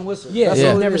food.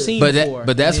 They've never seen before.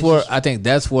 But that's where I think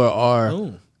that's where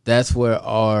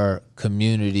our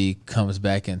community comes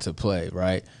back into play,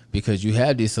 right? Because you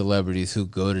have these celebrities who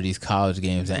go to these college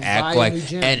games and act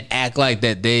like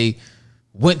that they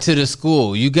went to the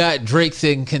school. You got Drake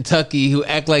in Kentucky who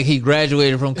act like he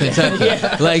graduated from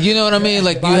Kentucky. Like, you know what I mean?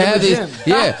 Like, you have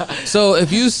these. So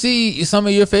if you see some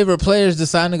of your favorite players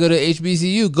deciding to go to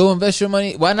HBCU, go invest your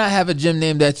money. Why not have a gym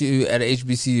named after you at a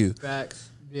HBCU?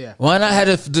 Facts. Yeah. Why not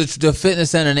have the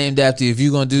fitness center named after you if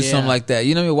you're gonna do something like that?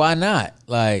 You know what I mean? Why not?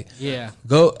 Like,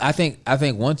 go. I think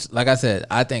once, like I said,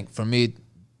 I think for me,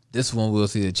 this one we'll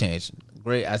see the change.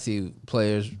 Great. I see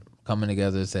players coming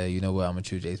together and say, you know what, I'm gonna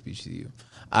choose HBCU.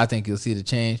 I think you'll see the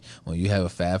change when you have a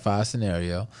Fab 5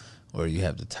 scenario where you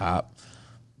have the top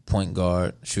point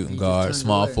guard, shooting guard,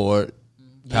 small forward,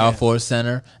 power forward,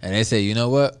 center, and they say, you know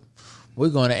what, we're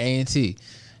going to A&T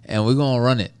and we're gonna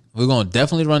run it. We're going to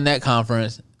definitely run that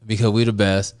conference because we're the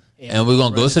best. And we're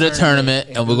going to go to the tournament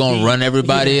and we're going to run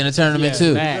everybody in the tournament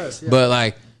too. But,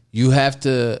 like, you have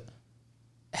to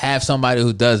have somebody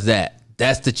who does that.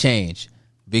 That's the change.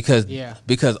 Because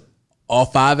all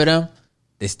 5 of them,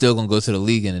 they still going to go to the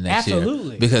league in the next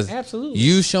year. Because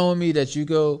you showing me that you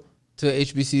go to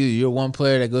HBCU, you're one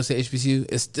player that goes to HBCU,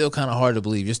 it's still kind of hard to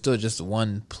believe. You're still just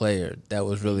one player that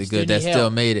was really good that still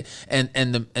made it. And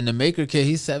the Maker kid,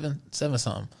 he's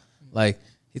 7-something. Like,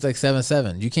 he's like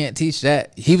 7'7". You can't teach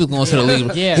that. He was going to the league.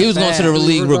 He was going to the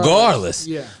league regardless.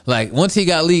 Yeah. Like, once he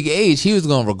got league age, he was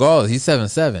going regardless. He's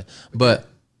 7'7". But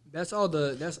that's all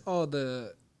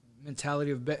the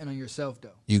mentality of betting on yourself,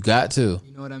 though. You got to.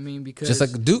 You know what I mean? Because just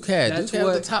like Duke had. Duke had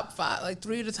the top 5, like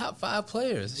 3 of the top 5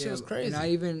 players. Shit was crazy.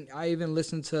 And I even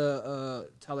listened to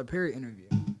Tyler Perry interview,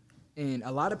 and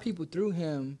a lot of people threw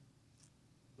him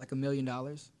like $1 million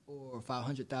or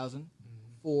 $500,000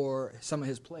 for some of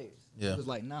his plays. It was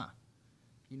like, nah.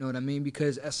 You know what I mean?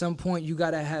 Because at some point you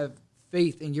gotta have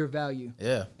faith in your value.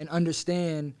 Yeah. And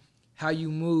understand how you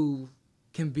move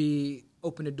can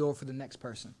open the door for the next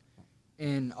person.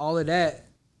 And all of that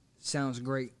sounds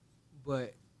great,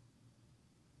 but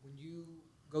when you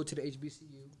go to the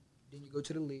HBCU, then you go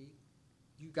to the league,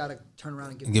 you gotta turn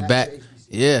around and get back to HBCU.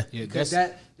 Yeah. Because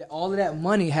all of that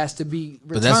money has to be returned.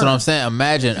 But that's what I'm saying.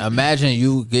 Imagine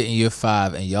you getting your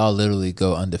 5 and y'all literally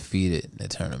go undefeated in the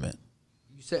tournament.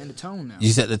 You setting the tone now. You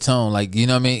set the tone. Like, you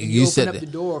know what I mean? You open up the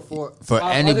door for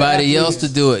anybody else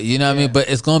to do it. You know what I mean? But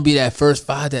it's gonna be that first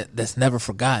 5 that's never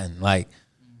forgotten. Like,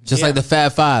 just like the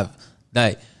Fab 5.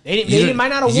 Like, They might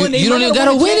not have won. You don't even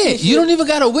gotta win it. You don't even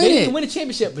gotta win it. They didn't win a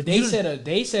championship, but they said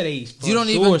a. You don't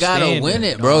even gotta win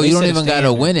it, bro. You don't even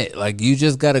gotta win it. Like, you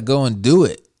just gotta go and do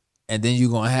it, and then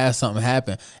you're gonna have something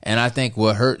happen. And I think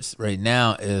what hurts right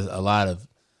now is a lot of,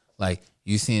 like,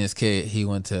 you seen this kid. He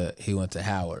went to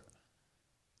Howard.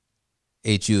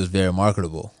 HU is very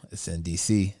marketable. It's in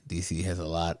DC. DC has a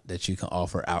lot that you can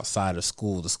offer outside of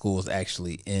school. The school is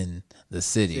actually in the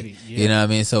city. Yeah. You know what I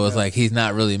mean? So it's like he's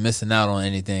not really missing out on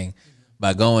anything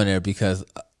by going there because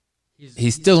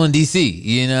he's still in DC.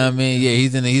 You know what I mean? Yeah,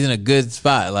 he's in a good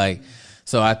spot. Like,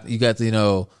 so you got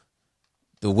the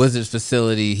Wizards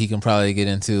facility he can probably get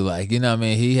into. Like, you know what I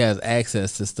mean? He has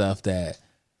access to stuff that,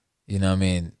 you know what I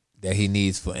mean, that he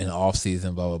needs for in the off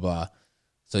season, blah, blah, blah.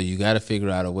 So you got to figure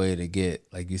out a way to get,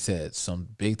 like you said, some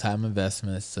big time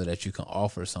investments so that you can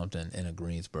offer something in a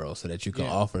Greensboro, so that you can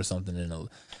offer something in a.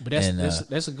 But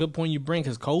that's a good point you bring,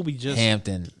 because Kobe just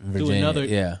Hampton,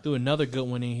 Virginia, threw another good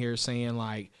one in here, saying,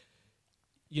 like,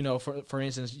 you know, for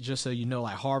instance, just so you know,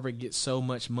 like, Harvard gets so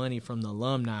much money from the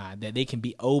alumni that they can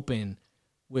be open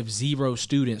with 0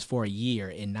 students for a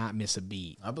year and not miss a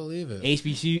beat. I believe it.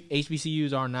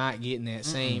 HBCUs are not getting that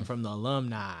same from the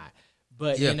alumni,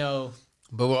 but you know.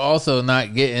 But we're also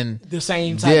not getting the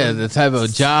same type the type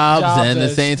of jobs and the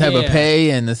same type of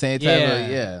pay and the same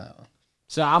type of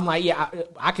So I'm like,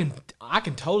 I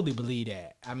can totally believe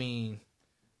that. I mean,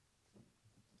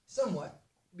 somewhat,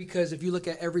 because if you look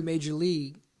at every major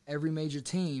league, every major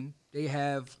team, they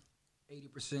have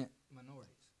 80%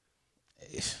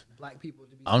 minorities, black people.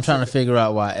 I'm trying to figure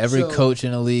out why every coach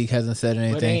in the league hasn't said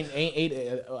anything. But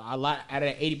ain't a lot out of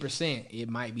that 80%, it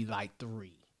might be like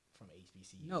 3.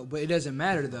 No, but it doesn't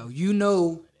matter though. You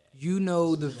know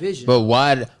the vision. But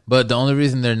why? But the only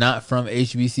reason they're not from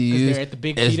HBCUs at the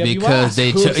big is PWI because they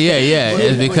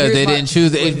it's because they didn't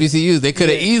choose the HBCUs. They could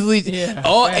have easily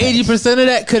all 80% of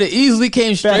that could have easily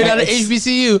came straight out of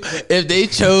HBCU if they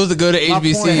chose to go to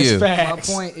HBCU. My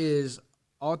point is,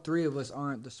 all 3 of us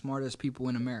aren't the smartest people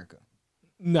in America.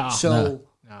 No. So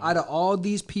out of all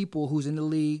these people who's in the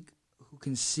league who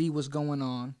can see what's going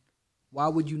on, why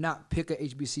would you not pick a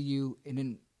HBCU and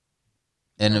then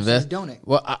invest? Donate?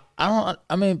 Well, I don't.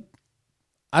 I mean,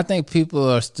 I think people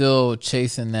are still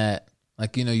chasing that.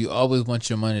 Like, you know, you always want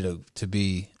your money to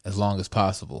be as long as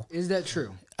possible. Is that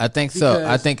true? I think so.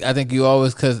 I think you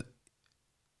always, because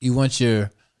you want your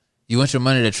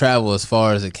money to travel as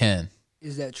far as it can.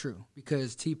 Is that true?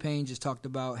 Because T-Pain just talked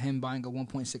about him buying a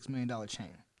 $1.6 million chain.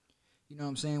 You know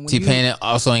what I'm saying? T-Pain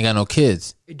also ain't got no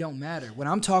kids. It don't matter. What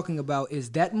I'm talking about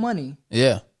is that money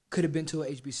could have been to a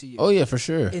HBCU. Oh, yeah, for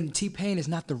sure. And T-Pain is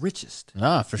not the richest.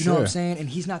 Nah, for sure. You know what I'm saying? And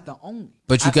he's not the only.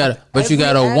 But you gotta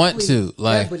want to.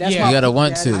 Like, you gotta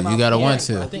want to. You gotta want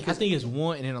to. I think it's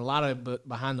want, and then a lot of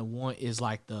behind the want is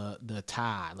like the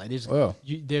tie. Like,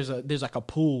 there's like a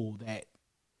pool that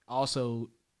also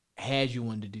has you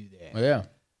wanting to do that. Yeah.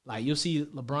 Like, you'll see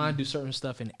LeBron do certain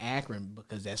stuff in Akron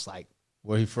because that's like,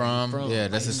 where he from? Yeah,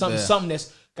 that's like something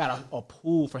that's got a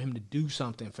pool for him to do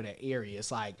something for that area.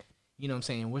 It's like, you know what I'm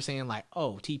saying? We're saying like,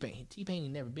 oh, T-Pain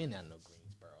ain't never been down to Greensboro.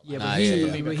 Yeah,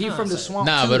 but he from the swamp.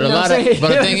 Nah, but the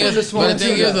thing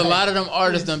is, a lot of them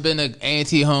artists done been to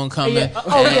A&T Homecoming. You know what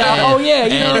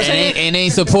I'm saying? And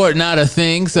ain't support not a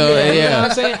thing. So you know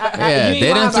what I'm saying? They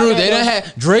done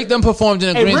had Drake done performed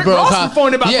in the Greensboro Coliseum.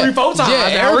 Performed about 3-4 times.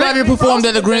 Yeah, everybody performed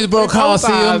at the Greensboro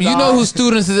Coliseum. You know who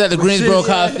students is at the Greensboro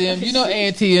Coliseum. You know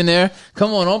A&T in there.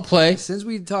 Come on, don't play. Since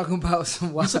we talking about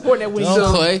some support that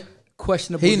don't play.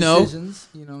 Questionable decisions.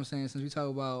 You know what I'm saying? Since we talk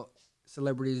about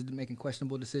celebrities making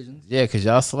questionable decisions. Yeah, because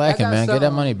y'all slacking, man. Get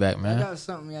that money back, man. I got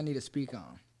something I need to speak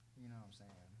on. You know what I'm saying?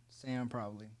 Sam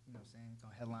probably. You know what I'm saying? He's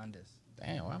going to headline this.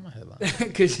 Damn, why am I headlining?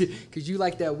 Because you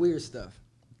like that weird stuff.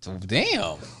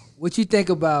 Damn. What you think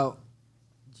about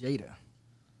Jada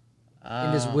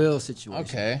in this Will situation?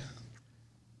 Okay.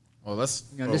 Well, this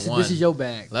is your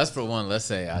bag. Let's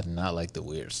say I did not like the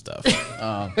weird stuff.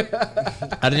 I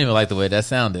didn't even like the way that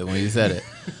sounded when you said it.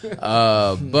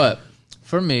 But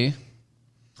for me,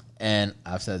 and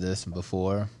I've said this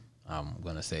before, I'm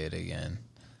going to say it again.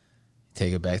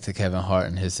 Take it back to Kevin Hart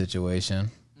and his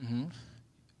situation. Mm-hmm.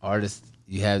 Artists,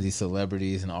 you have these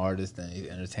celebrities and artists and these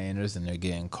entertainers, and they're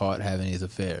getting caught having these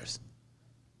affairs.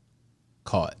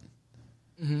 Caught.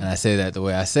 Mm-hmm. And I say that the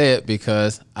way I say it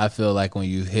because I feel like when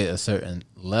you hit a certain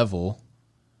level,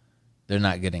 they're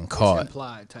not getting caught. It's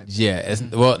implied type. Yeah,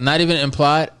 well, not even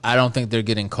implied. I don't think they're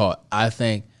getting caught. I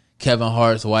think Kevin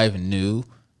Hart's wife knew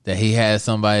that he had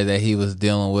somebody that he was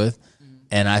dealing with,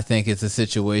 and I think it's a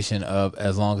situation of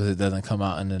as long as it doesn't come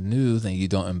out in the news and you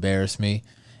don't embarrass me,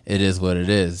 it is what it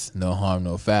is. No harm,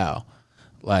 no foul.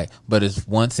 Like, but it's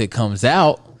once it comes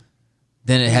out,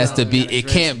 then it has to be. It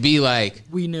can't be like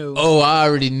we knew. Oh, I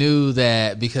already knew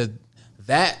that, because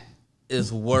that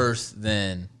is worse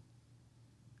than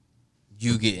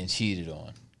you getting cheated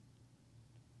on.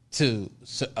 To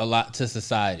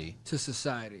society. To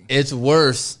society, it's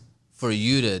worse for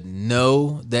you to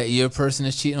know that your person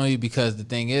is cheating on you, because the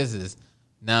thing is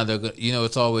now they're,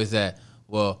 it's always that,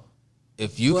 well,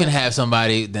 if you can have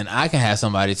somebody, then I can have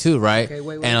somebody too, right? Okay,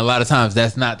 wait. And a lot of times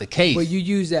that's not the case. But you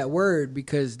use that word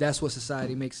because that's what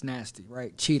society makes nasty,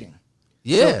 right? Cheating.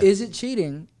 Yeah. So is it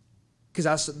cheating?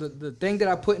 Because the thing that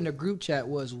I put in the group chat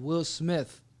was Will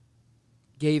Smith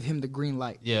gave him the green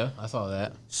light. Yeah, I saw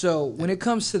that. So when it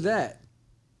comes to that,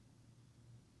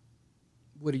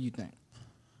 what do you think?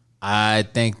 I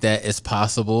think that it's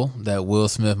possible that Will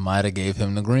Smith might have gave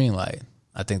him the green light.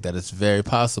 I think that it's very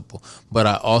possible. But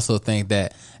I also think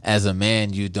that as a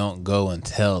man, you don't go and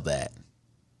tell that.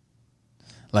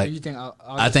 Like, so you think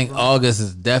I think August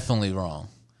is definitely wrong.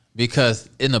 Because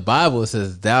in the Bible it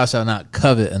says, "Thou shalt not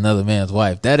covet another man's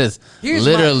wife." That is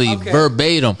literally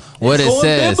verbatim what it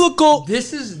says. Biblical.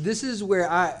 This is where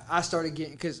I started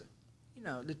getting, because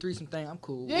the threesome thing, I'm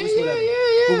cool. Yeah.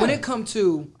 But when it comes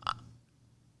to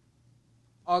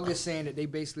August saying that they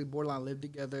basically borderline live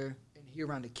together and he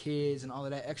around the kids and all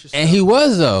of that extra stuff, and he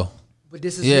was though. But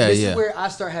this is where I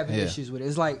start having issues with it.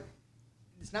 It's like,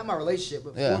 it's not my relationship,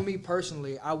 but for me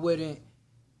personally, I wouldn't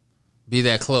be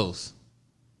that close.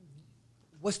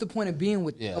 What's the point of being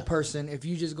with a person if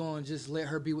you just go and just let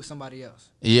her be with somebody else?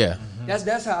 Yeah,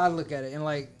 that's how I look at it. And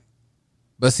like,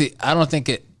 but see, I don't think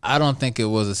it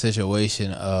was a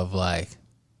situation of like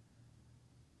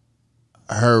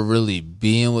her really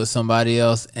being with somebody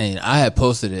else. And I had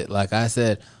posted it, like I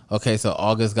said, okay, so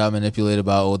August got manipulated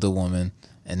by an older woman,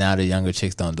 and now the younger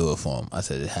chicks don't do it for him. I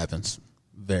said it happens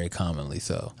very commonly.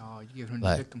 So, you give him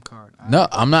the victim card. No,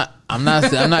 I'm not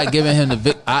giving him the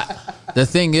victim. The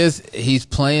thing is, he's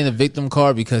playing the victim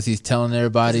card because he's telling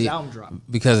everybody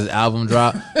because his album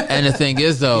dropped. And the thing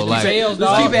is, though, like sales,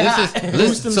 dog.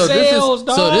 This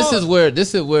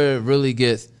is where it really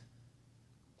gets.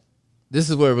 This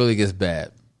is where it really gets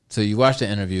bad. So you watch the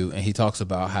interview, and he talks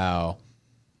about how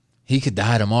he could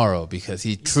die tomorrow because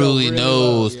he truly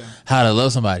knows how to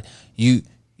love somebody. You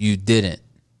didn't.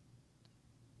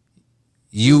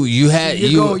 You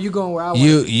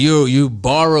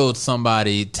borrowed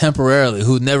somebody temporarily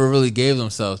who never really gave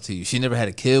themselves to you. She never had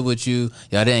a kid with you.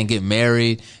 Y'all didn't get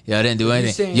married. Y'all didn't do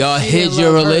anything. Y'all hid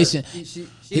your relation. She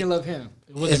didn't love him.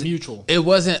 It wasn't mutual. It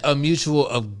wasn't a mutual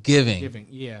of giving.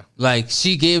 Yeah. Like,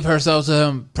 she gave herself to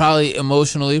him, probably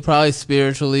emotionally, probably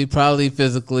spiritually, probably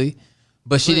physically,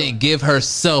 but she didn't give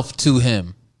herself to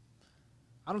him.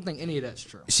 I don't think any of that's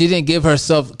true. She didn't give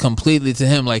herself completely to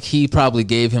him like he probably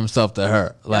gave himself to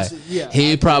her. Like,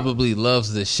 he probably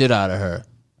loves the shit out of her.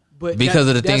 But because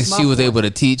of the things she was able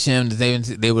to teach him,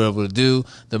 that they were able to do,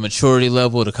 the maturity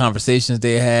level, the conversations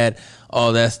they had,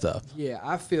 all that stuff. Yeah,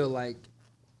 I feel like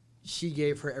she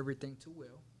gave her everything to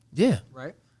Will. Yeah.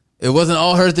 Right? It wasn't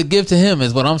all hers to give to him,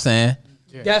 is what I'm saying.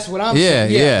 Yeah. That's what I'm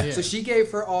saying. Yeah. So she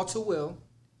gave her all to Will,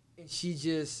 and she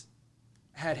just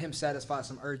had him satisfy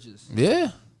some urges.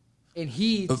 Yeah. And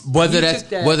he whether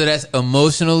that's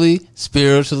emotionally,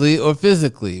 spiritually, or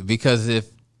physically, because if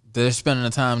they're spending the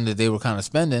time that they were kind of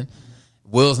spending,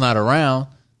 Will's not around,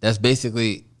 that's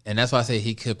basically, and that's why I say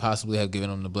he could possibly have given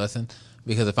him the blessing,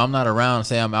 because if I'm not around,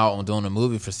 say I'm out and doing a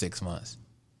movie for 6 months,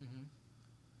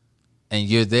 and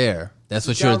you're there, that's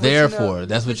what you're there for.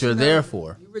 That's what you're there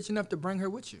for. You're rich enough to bring her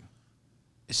with you.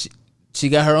 She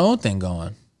got her own thing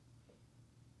going.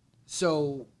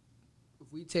 So,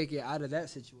 if we take it out of that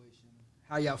situation,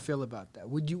 how y'all feel about that?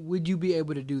 Would you be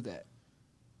able to do that?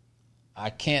 I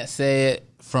can't say it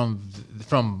from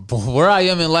where I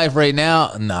am in life right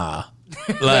now. Nah,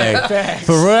 like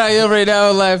from where I am right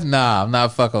now in life, nah, I'm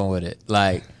not fucking with it.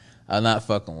 Like, I'm not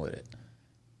fucking with it.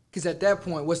 Because at that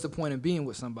point, what's the point of being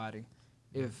with somebody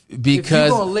if you're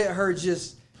gonna let her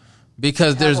just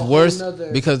because there's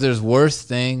worse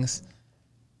things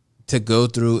to go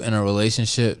through in a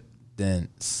relationship than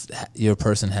your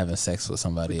person having sex with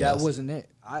somebody else. That wasn't it.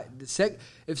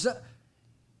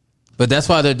 But that's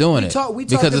why they're doing it.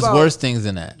 Because there's worse things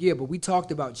than that. Yeah, but we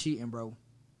talked about cheating, bro.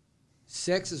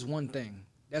 Sex is one thing.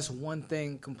 That's one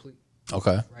thing complete.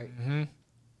 Okay. Right? Mm-hmm.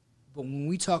 But when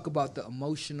we talk about the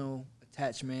emotional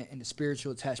attachment and the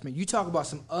spiritual attachment, you talk about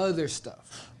some other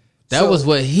stuff. That was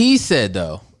what he said,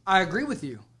 though. I agree with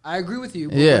you. But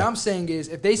what I'm saying is,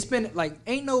 if they spend, like,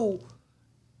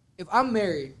 if I'm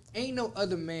married, ain't no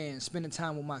other man spending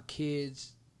time with my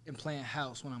kids and playing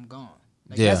house when I'm gone.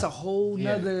 Like, that's a whole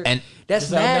nother. And that's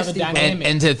nasty.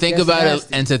 And to think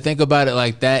about it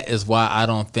like that is why I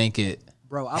don't think it.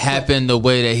 bro, happened the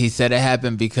way that he said it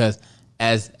happened, because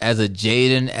as a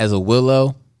Jaden, as a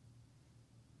Willow,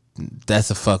 that's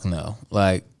a fuck no.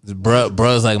 Like,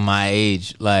 bro's like my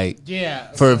age. Like,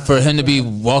 yeah, for him to be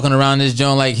walking around this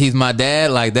joint like he's my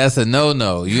dad, like that's a no.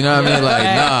 You know what I mean?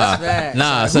 Like,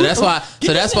 nah. So that's why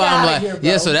I'm like,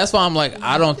 yeah. So that's why I'm like,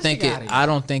 I don't think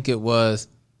it was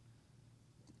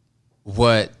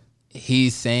what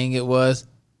he's saying it was.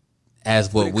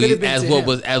 As what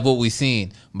we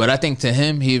seen, but I think to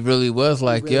him he really was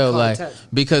like, really, yo, like,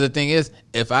 because the thing is,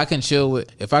 if I can chill with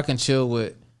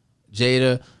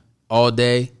Jada all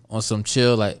day on some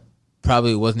chill, like,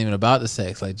 probably it wasn't even about the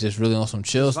sex, like just really on some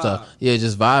chill stuff, yeah,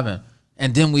 just vibing,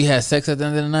 and then we had sex at the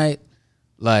end of the night,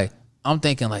 like, I'm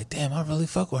thinking like, damn, I really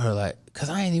fuck with her, like, cause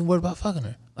I ain't even worried about fucking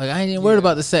her, like, I ain't even worried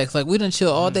about the sex, like, we done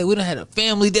chill all day, we done had a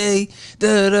family day,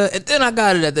 and then I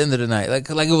got it at the end of the night, like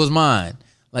it was mine.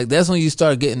 Like, that's when you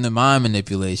start getting the mind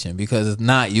manipulation, because it's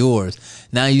not yours.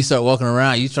 Now you start walking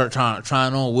around, you start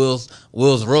trying on Will's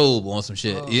robe on some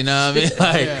shit. You know what I mean?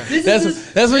 Like,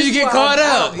 that's when you get caught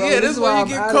out. Yeah, this is why you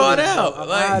get caught out.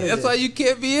 Like, that's why you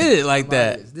can't be in it like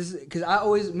that. This is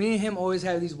because me and him always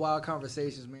have these wild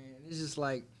conversations, man. It's just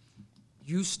like,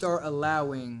 you start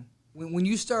allowing when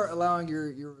you start allowing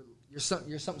your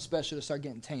something special to start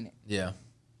getting tainted. Yeah,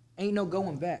 ain't no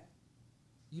going back.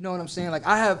 You know what I'm saying? Like,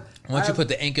 once you put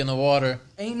the ink in the water,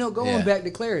 ain't no going back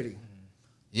to clarity.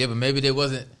 Yeah, but maybe there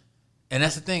wasn't, and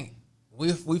that's the thing.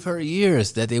 We've heard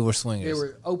years that they were swingers. They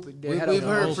were open. We've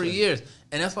heard for years,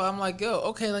 and that's why I'm like, yo,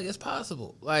 okay, like, it's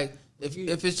possible. Like, if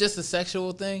it's just a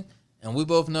sexual thing, and we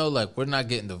both know, like, we're not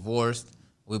getting divorced.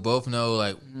 We both know,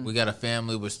 like, we got a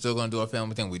family. We're still gonna do our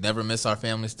family thing. We never miss our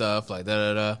family stuff. Like,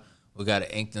 We got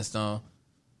it inked in stone.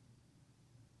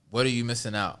 What are you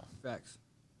missing out? Facts.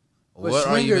 But what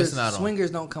are you missing out on?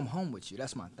 Swingers don't come home with you.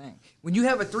 That's my thing. When you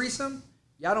have a threesome,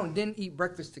 y'all didn't eat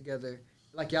breakfast together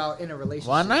like y'all in a relationship.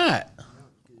 Why not?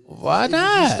 Why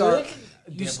not?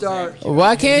 You start.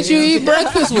 Why can't you eat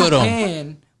breakfast with them? You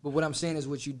can, but what I'm saying is,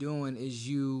 what you're doing is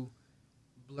you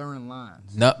blurring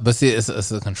lines. No, but see, it's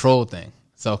a control thing,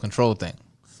 self-control thing.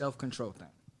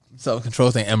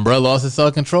 Self-control thing, and bro lost his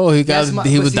self-control. He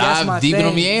was dive deep in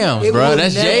them yams, bro.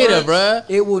 That's Jada, bro.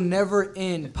 It will never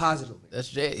end positively.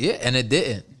 That's Jada, yeah, and it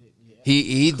didn't.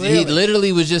 He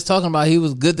literally was just talking about he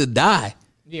was good to die.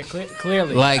 Yeah,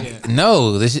 clearly. Like,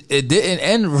 no, it didn't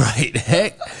end right.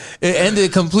 Heck, it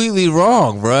ended completely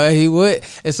wrong, bro. He would,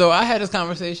 and so I had this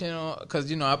conversation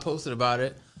because I posted about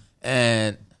it,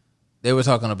 and they were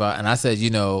talking about, and I said, he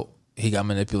got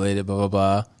manipulated, blah blah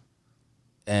blah.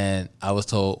 And I was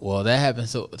told, well, that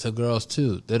happens to girls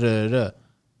too. Da, da, da, da.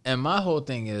 And my whole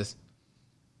thing is,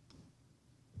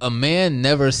 a man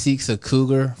never seeks a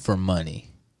cougar for money.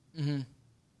 Mm-hmm.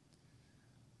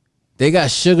 They got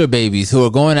sugar babies who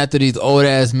are going after these old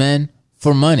ass men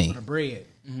for money. For the bread.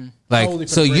 Mm-hmm. Like, totally,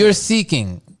 so you're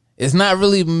seeking. It's not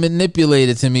really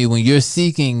manipulated to me when you're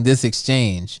seeking this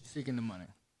exchange. Seeking the money.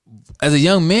 As a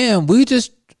young man, we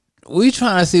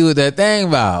trying to see what that thing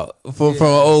about for an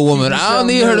old woman. I don't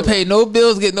need her to pay no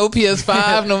bills, get no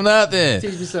PS5, no nothing.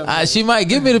 She might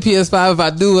give me the PS5 if I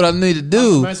do what I need to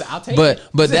do.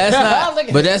 But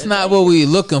that's not what we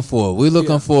looking for. We're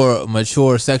looking for a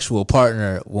mature sexual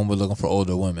partner when we're looking for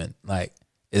older women. Like,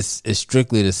 it's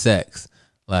strictly the sex.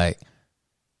 Like,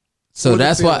 so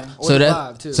that's why. So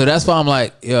that's why I'm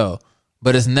like, yo.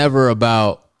 But it's never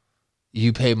about,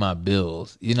 you pay my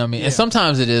bills, you know what I mean? Yeah. And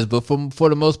sometimes it is, but for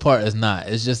the most part, it's not.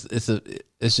 It's just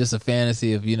a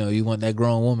fantasy of, you want that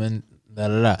grown woman, da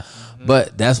da da. Mm-hmm.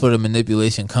 But that's where the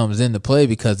manipulation comes into play,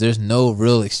 because there's no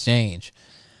real exchange.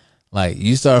 Like,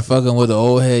 you start fucking with the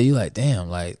old head, you like, damn,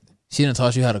 like, she done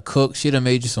taught you how to cook, she done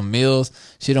made you some meals,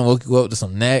 she done woke you up to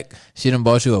some neck, she done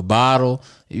bought you a bottle.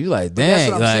 You like,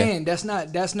 dang. But that's what I'm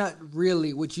saying. That's not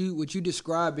really what you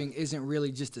describing. Isn't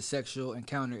really just a sexual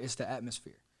encounter. It's the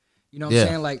atmosphere. You know what I'm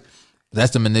saying? Like,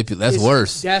 that's the That's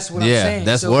worse. That's what I'm saying.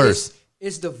 That's worse.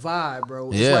 It's the vibe,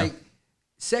 bro. It's like,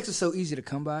 sex is so easy to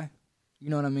come by. You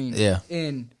know what I mean? Yeah.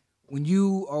 And when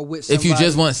you are with somebody, if you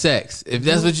just want sex, if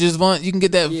that's what you just want, you can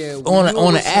get that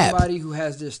on an app. Somebody who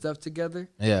has their stuff together,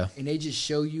 and they just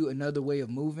show you another way of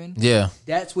moving. Yeah,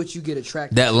 that's what you get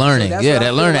attracted. That learning,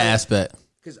 that learning aspect.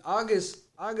 Because August,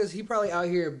 he probably out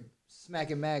here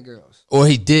smacking mad girls, or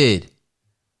he did.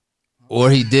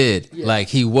 Yeah. Like,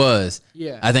 he was.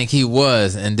 Yeah. I think he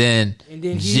was. And then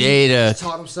Jada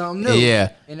taught him something new.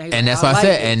 Yeah. And that's why I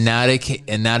said,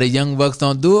 and now the young bucks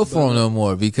don't do it for him no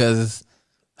more, because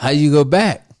how you go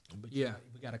back? Yeah.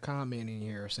 We got a comment in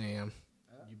here, Sam.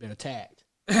 You've been attacked.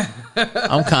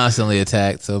 I'm constantly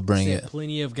attacked, so bring it.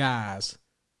 Plenty of guys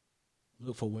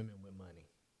look for women with money.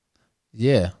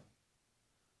 Yeah.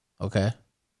 Okay.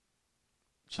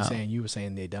 She's saying you were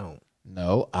saying they don't.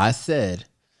 No, I said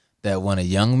that when a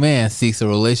young man seeks a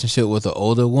relationship with an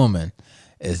older woman,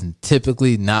 it's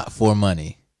typically not for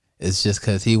money. It's just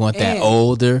because he want that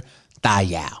older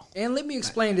thayao. And let me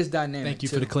explain this dynamic. Thank you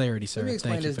for the clarity, sir. Let me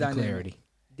explain Thank you this for the dynamic. clarity.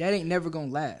 That ain't never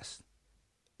gonna last.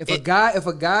 If a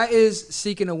guy is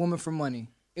seeking a woman for money,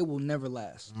 it will never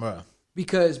last. Bruh.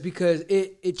 Because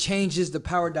it changes the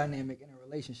power dynamic in a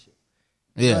relationship.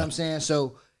 You know what I'm saying?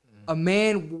 So a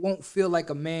man won't feel like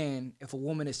a man if a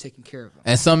woman is taking care of him.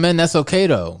 And some men, that's okay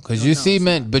though, because you see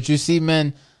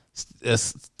men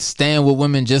staying with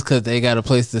women just because they got a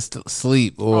place to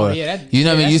sleep, or you know what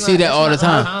I mean. You see that all the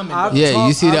time.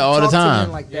 You see that all the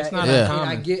time. Like that. That's not uncommon.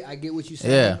 I get what you're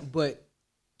saying, but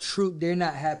they're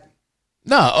not happy.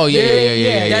 No,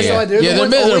 yeah. That's why they're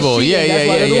miserable. Yeah.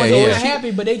 They're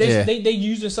happy, but they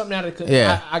using something out of.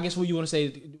 I guess what you want to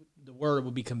say. The word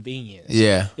would be convenience.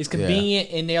 Yeah, it's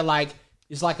convenient, and they're like.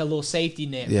 It's like a little safety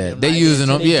net. Yeah, they using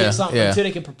them. Until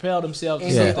they can propel themselves.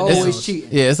 And they always cheating.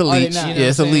 Yeah, it's a leech.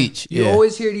 It's a leech. You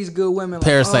always hear these good women like,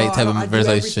 parasite type of relationship.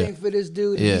 I do everything for this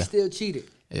dude, and he still cheated.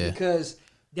 Yeah, because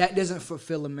that doesn't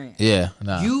fulfill a man. Yeah,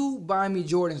 nah. You buying me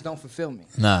Jordans don't fulfill me.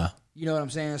 Nah. You know what I'm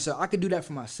saying? So I could do that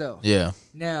for myself. Yeah.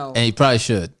 Now, and you probably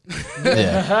should.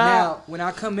 Yeah. Now, when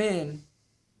I come in.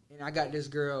 I got this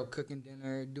girl cooking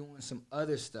dinner, doing some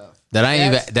other stuff that I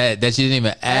ain't even that you didn't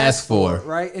even ask for,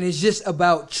 right? And it's just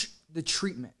about the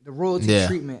treatment, the royalty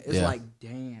treatment. It's like,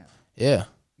 damn, you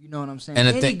know what I'm saying? And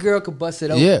any girl could bust it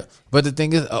open. Yeah, but the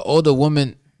thing is, an older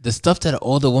woman, the stuff that an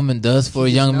older woman does for a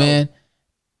young man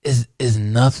is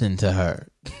nothing to her,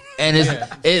 and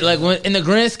it like when in the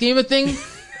grand scheme of things,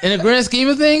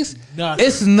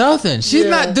 it's nothing. She's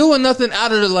not doing nothing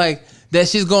out of that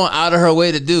she's going out of her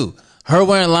way to do. Her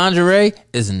wearing lingerie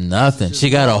is nothing.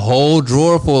 She got a whole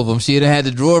drawer full of them. She'd have had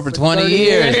the drawer for 20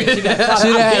 years. She'd have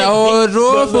had a whole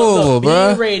drawer full of them,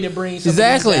 bro. Ready to bring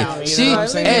exactly. Down, and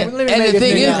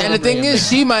the thing is,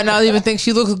 she might not even think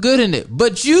she looks good in it,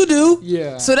 but you do.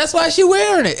 Yeah. So that's why she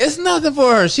wearing it. It's nothing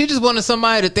for her. She just wanted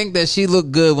somebody to think that she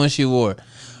looked good when she wore it.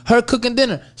 Her cooking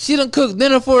dinner. She done cook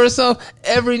dinner for herself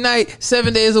every night,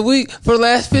 7 days a week for the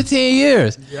last 15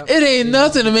 years. Yep. It ain't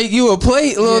nothing to make you a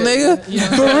plate, little nigga. Yeah.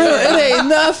 For real, it ain't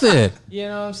nothing. You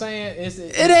know what I'm saying?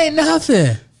 It ain't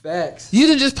nothing. Facts. You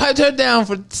done just piped her down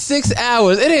for 6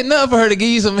 hours. It ain't nothing for her to give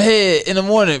you some head in the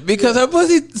morning because her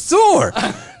pussy sore.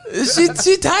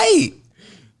 she tight.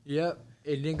 Yep.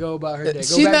 It didn't go about her day.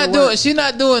 She's not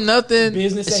doing nothing.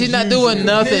 She's not doing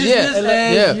nothing.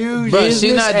 But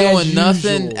she's not doing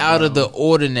nothing out of the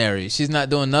ordinary. She's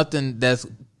not doing nothing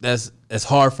that's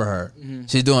hard for her. Mm-hmm.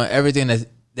 She's doing everything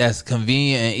that's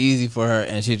convenient and easy for her,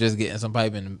 and she's just getting some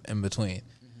pipe in between.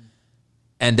 Mm-hmm.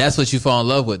 And that's what you fall in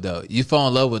love with, though. You fall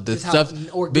in love with the stuff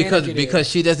because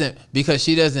she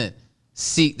doesn't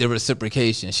seek the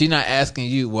reciprocation. She's not asking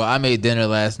you, well, I made dinner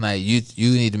last night. You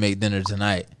need to make dinner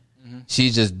tonight.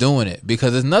 She's just doing it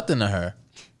because it's nothing to her.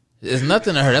 It's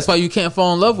nothing to her. That's why you can't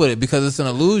fall in love with it, because it's an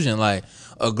illusion. Like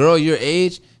a girl your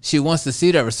age, she wants to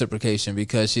see that reciprocation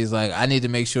because she's like, I need to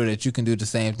make sure that you can do the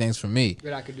same things for me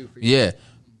that I could do for you. Yeah.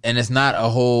 And it's not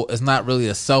really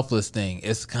a selfless thing.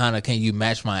 It's kind of, can you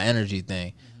match my energy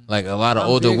thing? Like a lot of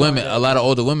older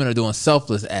women are doing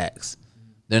selfless acts.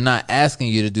 They're not asking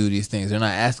you to do these things. They're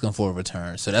not asking for a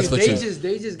return. So that's what they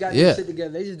just got this shit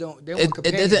together. They just don't. They want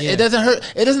companionship. It doesn't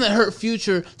hurt. It doesn't hurt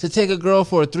Future to take a girl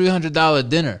for a $300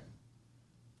 dinner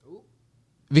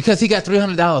because he got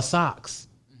 $300 socks.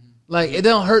 Like it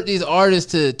don't hurt these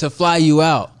artists to fly you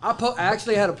out. I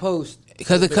actually had a post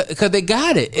because they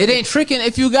got it. It ain't tricking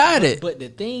if you got it. But the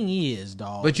thing is,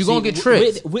 dog. But you gonna get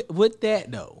tricked with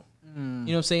that though. You know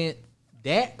what I'm saying?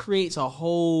 That creates a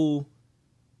whole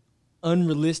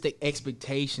unrealistic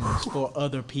expectations for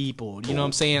other people. You know what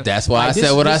I'm saying? That's why I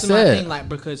said what I said. Like,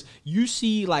 because you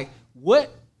see like what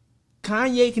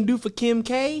Kanye can do for Kim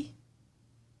K,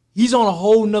 he's on a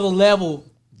whole nother level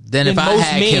than if I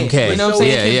had Kim K. You know what I'm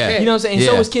saying? Yeah. You know what I'm saying? And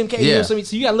so is Kim K. You know what I mean?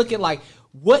 So you gotta look at like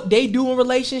what they do in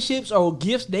relationships or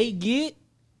gifts they get.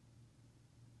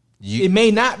 It's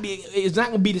not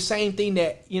going to be the same thing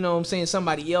that, you know what I'm saying,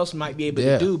 somebody else might be able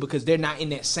to do because they're not in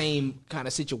that same kind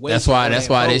of situation. That's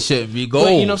why they should be goals.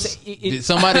 But, you know what I'm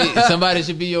saying? Somebody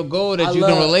should be your goal that you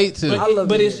can relate to.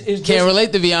 But it's can't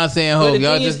relate to Beyonce and Hope.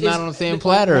 Y'all just not on the same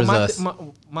platter as us.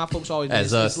 My folks always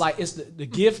it's like it's the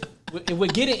gift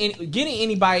with getting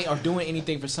anybody or doing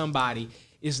anything for somebody.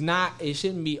 It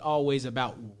shouldn't be always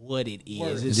about what it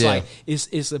is. It's like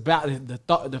it's about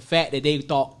the fact that they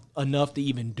thought enough to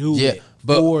even do it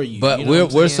for you. But you know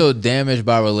we're so damaged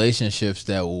by relationships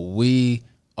that we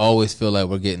always feel like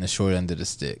we're getting the short end of the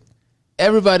stick.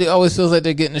 everybody always feels like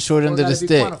they're getting the short end of the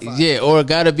stick. quantified. Yeah, or it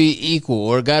got to be equal,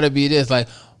 or it got to be this. Like,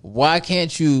 why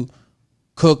can't you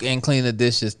cook and clean the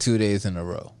dishes 2 days in a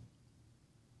row?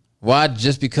 Why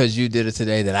just because you did it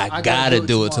today that I gotta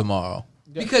do it tomorrow?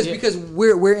 Because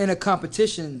we're in a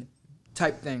competition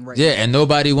type thing right now. Yeah, and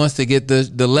nobody wants to get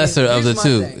the lesser of the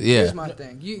two. Thing. Yeah, Here's my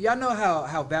thing. Y'all know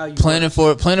how value planning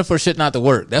works. for shit not to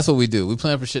work. That's what we do. We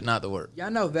plan for shit not to work.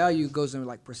 Y'all know value goes in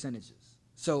like percentages.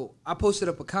 So I posted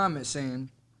up a comment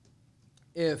saying,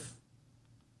 if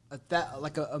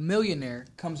a millionaire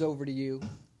comes over to you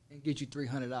and gets you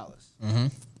 $300,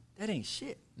 that ain't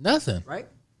shit, Nothing. right?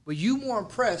 But you more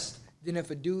impressed than if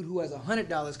a dude who has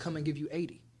 $100 come and give you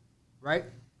 80, right?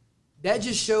 That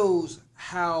just shows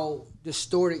how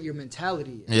distorted your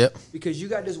mentality is. Yep. Because you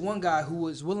got this one guy who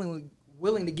was willing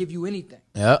to give you anything,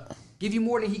 Yep. give you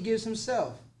more than he gives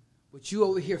himself, but you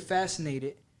over here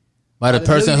fascinated By the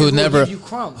person who never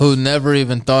never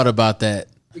even thought about that.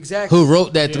 Exactly. Who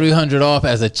wrote that 300 off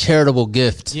as a charitable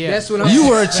gift? Yeah. That's what I'm You saying.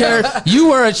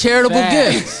 were a charitable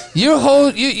Facts. gift. Your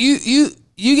whole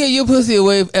you get your pussy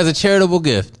away as a charitable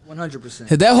gift. 100%.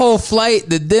 That whole flight,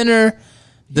 the dinner,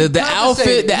 the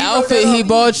outfit, compensated. He wrote that he off.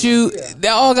 bought you, Yeah.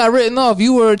 that all got written off.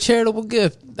 You were a charitable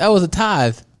gift. That was a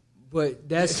tithe. But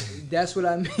that's what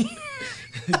I mean.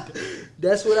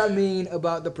 That's what I mean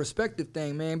about the perspective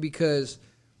thing, man, because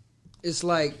it's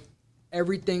like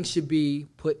everything should be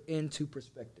put into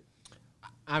perspective.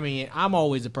 I mean, I'm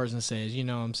always the person that says, you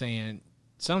know what I'm saying,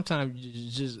 sometimes you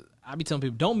just I be telling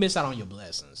people, don't miss out on your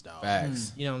blessings, dog.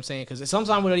 Facts. You know what I'm saying? Because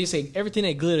sometimes when you say everything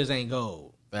that good is ain't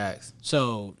gold. Facts.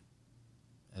 So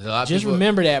There's a lot of just people-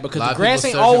 remember that, a because lot the of grass people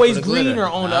ain't searching always for the glitter. greener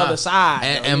on the Nah. other side.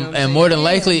 And, though, you know what I'm and saying?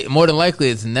 more than likely,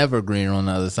 it's never greener on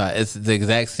the other side. It's the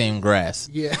exact same grass.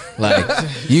 Yeah. Like,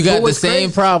 you got But the what's same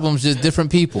crazy- problems, just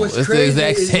different people. What's It's the crazy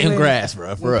exact is same when- grass,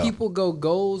 bro. For When real. people go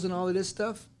goals and all of this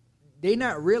stuff, they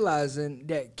not realizing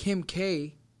that Kim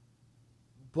K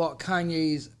bought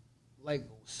Kanye's like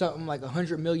something like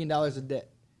 $100 million of debt.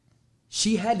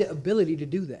 She had the ability to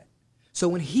do that. So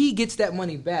when he gets that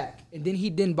money back and then he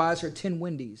buys her 10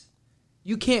 Wendy's,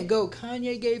 you can't go,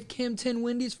 Kanye gave Kim 10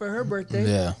 Wendy's for her birthday.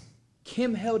 Yeah.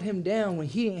 Kim held him down when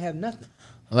he didn't have nothing.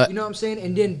 Like- You know what I'm saying?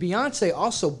 And then Beyonce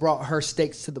also brought her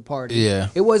stakes to the party. Yeah.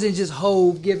 It wasn't just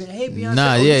Hove giving, hey Beyonce,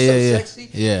 Nah, oh, yeah, you're so yeah, yeah. sexy.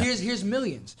 Yeah. Here's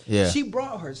millions. Yeah. She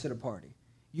brought her to the party.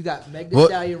 You got Meg Thee What-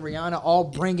 Stallion, Rihanna, all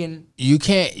bringing. You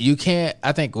can't.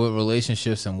 I think with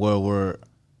relationships and where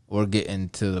we're getting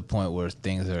to the point where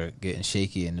things are getting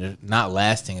shaky and they're not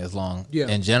lasting as long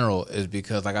in general is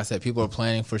because, like I said, people are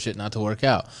planning for shit not to work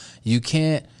out. You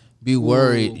can't be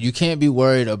worried. You can't be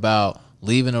worried about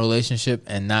leaving a relationship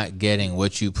and not getting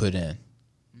what you put in.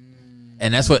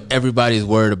 And that's what everybody's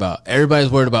worried about. Everybody's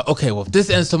worried about, okay, well, if this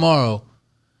ends tomorrow,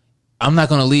 I'm not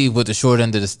going to leave with the short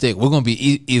end of the stick. We're going to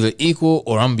be either equal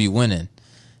or I'm going to be winning.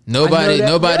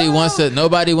 Nobody wants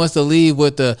to leave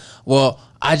with the, well,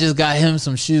 I just got him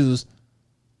some shoes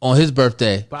on his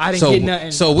birthday. But I didn't get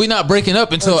nothing. So we're not breaking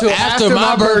up until after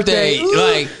my birthday.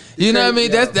 Like, you know what I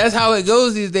mean? That's how it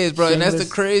goes these days, bro. And that's the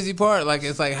crazy part. Like,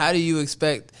 it's like, how do you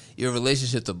expect your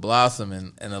relationship to blossom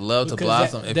and the love to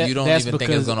blossom if you don't even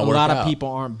think it's going to work out? A lot of people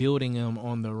aren't building them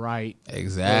on the right,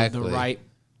 exactly, the right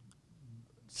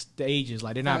stages.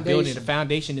 Like, they're not building. The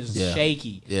foundation is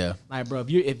shaky. Yeah. Like, bro,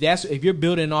 if you're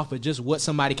building off of just what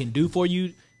somebody can do for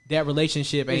you, that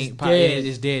relationship is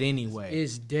dead anyway.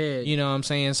 It's dead. You know what I'm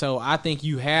saying? So I think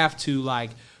you have to like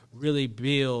really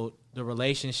build the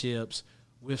relationships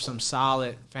with some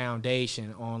solid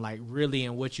foundation on like really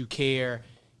in what you care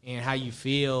and how you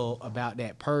feel about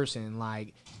that person,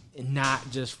 like not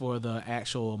just for the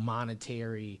actual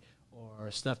monetary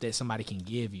or stuff that somebody can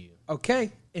give you.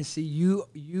 Okay. And see,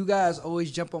 you guys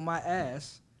always jump on my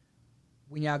ass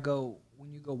when you go,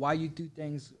 why you do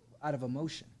things out of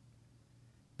emotion?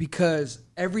 Because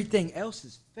everything else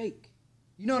is fake.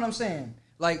 You know what I'm saying?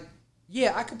 Like,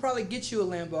 yeah, I could probably get you a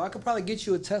Lambo. I could probably get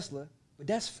you a Tesla, but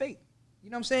that's fake. You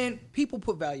know what I'm saying? People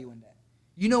put value in that.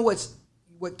 You know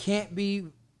what can't be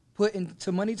put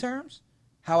into money terms?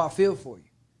 How I feel for you.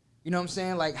 You know what I'm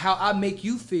saying? Like, how I make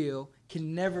you feel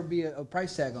can never be a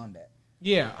price tag on that.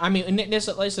 Yeah, I mean, and there's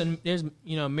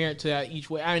merit to that each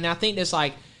way. I mean, I think that's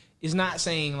like, it's not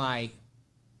saying like,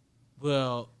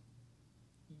 well,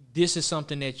 this is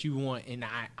something that you want and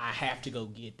I have to go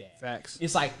get that. Facts.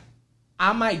 It's like,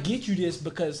 I might get you this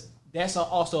because that's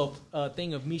also a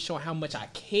thing of me showing how much I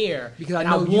care. Because I and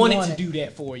know I you wanted want to it. do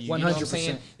that for you. 100%. You know what I'm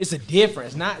saying? It's a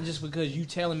difference. Not just because you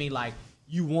telling me like,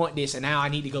 you want this and now I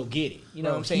need to go get it. You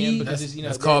know what I'm saying? Because it's,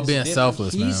 That's called being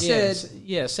selfless, man.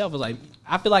 Yeah, selfless. Like,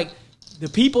 I feel like the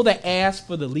people that ask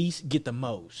for the least get the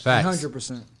most. Facts.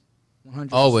 100%. 100%.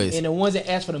 Always. And the ones that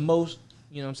ask for the most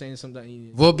You know what I'm saying?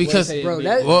 Sometimes. Well, because bro,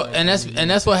 and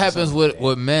that's what happens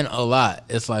with men a lot.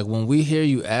 It's like when we hear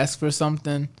you ask for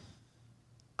something,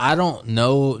 I don't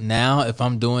know now if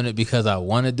I'm doing it because I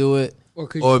want to do it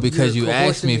or because you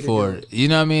asked me for it. You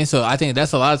know what I mean? So I think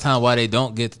that's a lot of times why they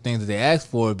don't get the things that they ask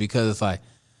for, because it's like,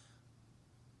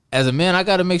 as a man, I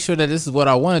got to make sure that this is what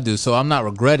I want to do, so I'm not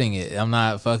regretting it. I'm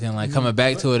not fucking like coming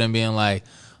back to it and being like,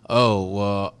 oh,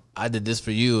 well, I did this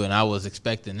for you and I was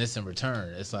expecting this in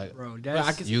return. It's like, bro,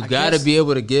 you got to be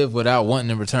able to give without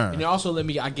wanting in return. And also, let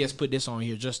me, I guess, put this on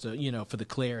here just to, for the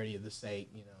clarity of the sake.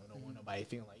 I don't want nobody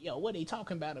feeling like, yo, what are they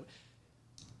talking about?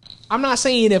 I'm not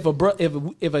saying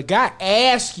if a guy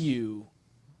asks you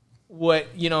what,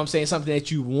 I'm saying, something that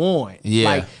you want. Yeah.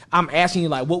 Like, I'm asking you,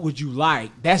 like, what would you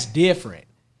like? That's different.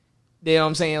 You know what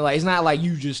I'm saying? Like, it's not like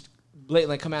you just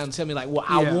blatantly come out and tell me, like, well,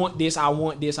 I want this, I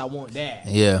want this, I want that.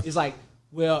 Yeah. It's like,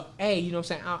 well, hey, you know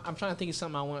what I'm saying? I'm trying to think of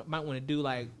something I might want to do.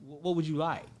 Like, what would you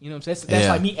like? You know what I'm saying? That's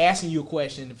like me asking you a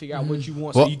question to figure out what you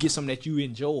want, so you get something that you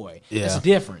enjoy. Yeah. That's a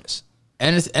difference.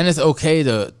 And it's okay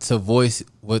to voice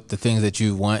what the things that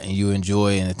you want and you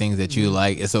enjoy and the things that you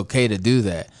like. It's okay to do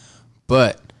that,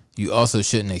 but you also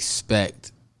shouldn't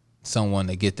expect someone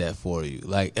to get that for you.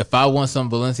 Like, if I want some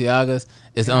Balenciagas,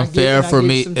 it's unfair for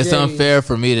me. It's unfair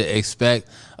for me to expect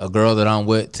a girl that I'm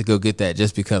with to go get that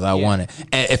just because I want it,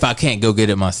 and if I can't go get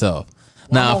it myself.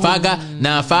 Now, if I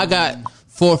got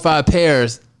 4 or 5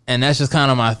 pairs, and that's just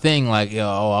kind of my thing, like,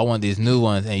 I want these new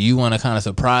ones, and you want to kind of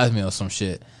surprise me or some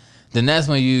shit, then that's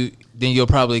when you'll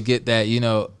probably get that.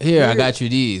 Here, I got you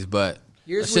these, but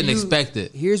I shouldn't expect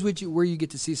it. Here's where you get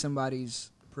to see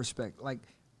somebody's perspective, like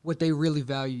what they really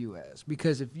value you as.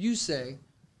 Because if you say,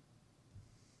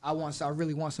 I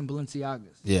really want some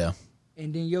Balenciagas. Yeah.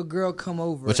 And then your girl come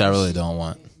over. Which I really don't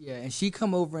want. Yeah, and she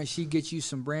come over and she gets you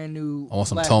some brand new I want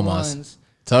some black Tomas. ones.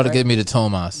 Tell her to get me the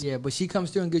Tomas. Yeah, but she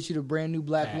comes through and gets you the brand new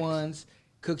black ones,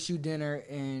 cooks you dinner,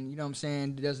 and you know what I'm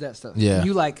saying, does that stuff. Yeah. And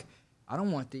you like, I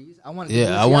don't want these. I want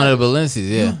I wanted a Balenciagas.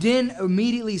 Yeah. You then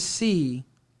immediately see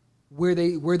where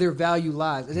their value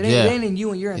lies. It ain't in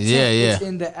you and your intent. It's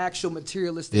in the actual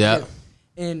materialistic gift.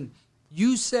 And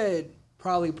you said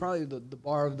probably the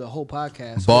bar of the whole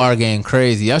podcast. Bar game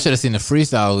crazy. Y'all should have seen the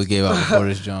freestyle we gave out before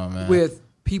this joint, man. With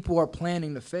people are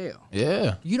planning to fail.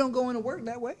 Yeah. You don't go into work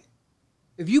that way.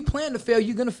 If you plan to fail,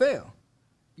 you're gonna fail.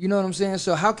 You know what I'm saying?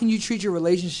 So how can you treat your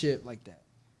relationship like that?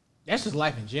 That's just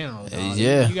life in general. Dog.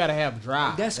 Yeah. You gotta have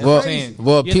drive. That's crazy.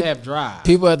 Well, you gotta have drive.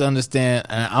 People have to understand,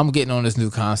 and I'm getting on this new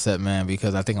concept, man,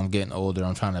 because I think I'm getting older.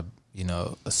 I'm trying to,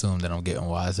 assume that I'm getting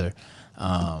wiser.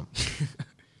 I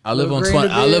live on 24s.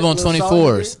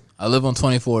 I live on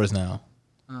 24s now.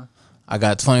 I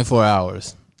got 24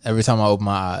 hours. Every time I open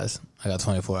my eyes, I got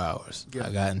 24 hours. Yeah.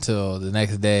 I got until the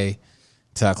next day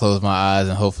till I close my eyes,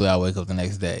 and hopefully I wake up the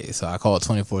next day. So I call it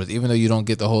 24s. Even though you don't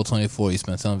get the whole 24, you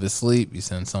spend some of it sleep, you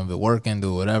spend some of it working,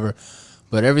 do whatever.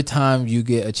 But every time you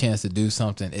get a chance to do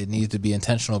something, it needs to be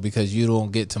intentional, because you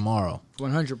don't get tomorrow.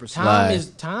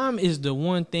 100%. Time is the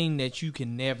one thing that you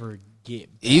can never get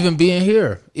back. Even being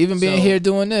here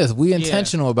doing this, we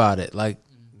intentional about it. Like,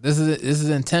 this is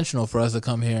intentional for us to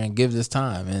come here and give this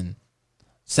time and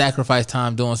sacrifice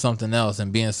time doing something else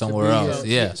and being somewhere else.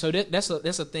 Yeah. So that's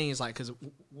a thing. Is like, because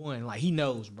one, like, he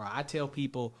knows, bro. I tell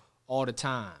people all the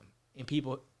time, and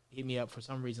people hit me up for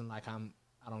some reason, like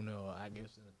I don't know, I guess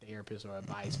a therapist or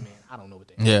advice man. I don't know what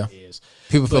the hell it is.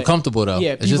 People feel comfortable though.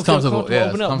 Yeah, it's just comfortable.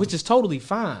 Open up, which is totally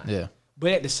fine. Yeah.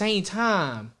 But at the same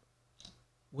time,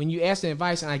 when you ask the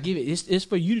advice and I give it, it's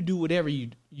for you to do whatever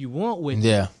you want with it.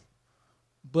 Yeah.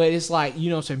 But it's like,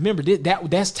 so remember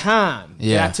that's time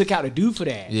that I took out to do for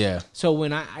that. Yeah. So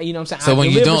when I I'm saying, so when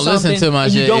you don't listen to my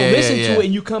shit, you don't listen to it,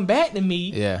 and you come back to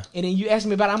me, and then you ask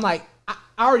me about it, I'm like,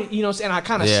 I already, I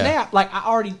kind of snapped, like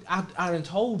I done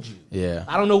told you. Yeah.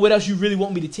 I don't know what else you really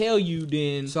want me to tell you.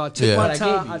 Then so I took my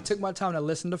time. I took my time to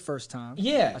listen the first time.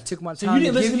 Yeah. I took my So time you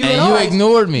didn't to listen give to you me at and all. you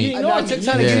ignored me. I took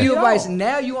time to give you advice.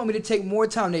 Now you want me to take more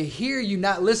time to hear you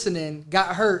not listening,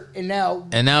 got hurt, and now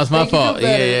it's my fault. Yeah.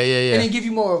 And then give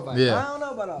you more advice. Yeah. I don't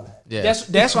know about all that. Yeah.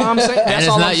 That's what I'm saying. That's and it's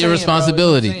all not I'm your saying,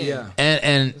 responsibility. Bro. Yeah.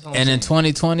 And in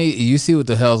 2020, you see what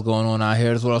the hell's going on out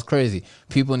here. That's what's crazy.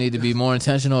 People need to be more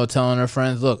intentional of telling their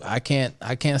friends, look, I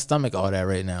can't stomach all that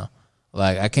right now.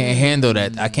 Like, I can't handle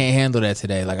that. I can't handle that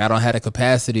today. Like, I don't have the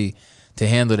capacity to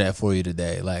handle that for you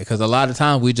today. Like, because a lot of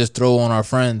times we just throw on our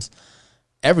friends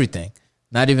everything.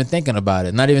 Not even thinking about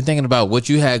it. Not even thinking about what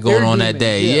you had going on that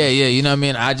day. Yeah. You know what I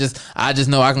mean? I just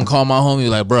know I can call my homie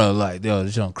like, bro, like, yo,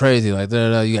 this shit crazy. Like,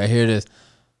 you gotta hear this.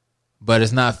 But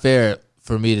it's not fair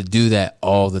for me to do that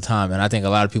all the time. And I think a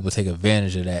lot of people take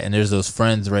advantage of that. And there's those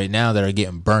friends right now that are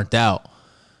getting burnt out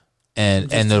and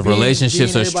Just the being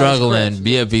relationships are everybody's struggling,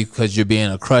 crush, because you're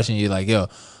being a crush and you're like, yo,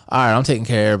 all right, I'm taking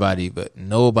care of everybody, but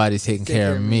nobody's taking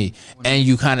care of me. And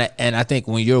you and I think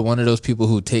when you're one of those people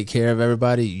who take care of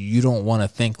everybody, you don't want to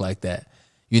think like that.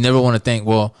 You never want to think,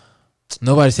 well,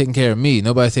 nobody's taking care of me.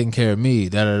 Nobody's taking care of me,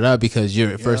 because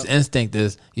your first instinct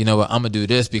is, you know what, I'm going to do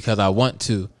this because I want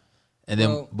to. And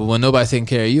then, but when nobody's taking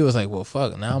care of you, it's like, well,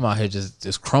 fuck, now I'm out here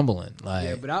just crumbling. Like,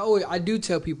 yeah, but I do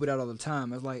tell people that all the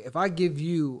time. It's like, if I give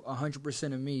you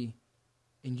 100% of me,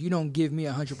 and you don't give me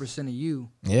 100% of you,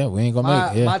 yeah, we ain't gonna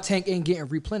make it. Yeah. My tank ain't getting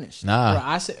replenished. Nah, Bro,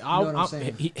 I said, you know what I'm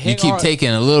saying? You keep taking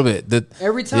a little bit.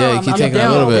 Every time, yeah, you keep taking a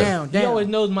little bit. Down. He always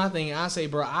knows my thing. I say,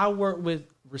 bro, I work with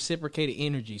reciprocated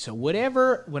energy. So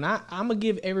whatever, when I'm gonna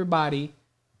give everybody,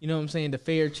 you know what I'm saying, the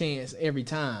fair chance every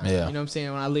time. Yeah. You know what I'm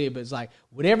saying, when I live, but it's like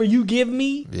whatever you give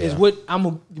me is what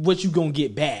what you gonna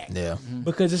get back. Yeah. Mm-hmm.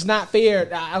 Because it's not fair.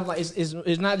 I'm like,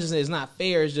 it's not just it's not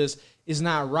fair. It's just it's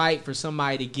not right for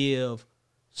somebody to give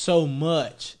so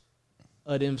much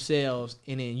of themselves,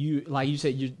 and then you, like you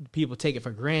said, people take it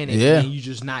for granted, and you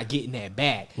just not getting that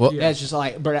back. Well, that's just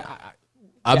like, but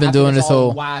I've been doing this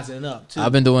whole wising up too.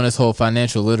 I've been doing this whole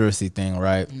financial literacy thing,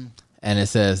 right? And it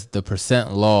says the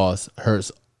percent loss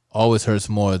always hurts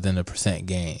more than the percent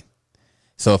gain.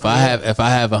 So if I have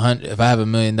 $1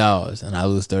 million and I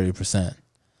lose 30%,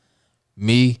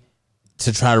 me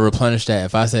to try to replenish that,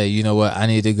 if I say, you know what, I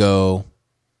need to go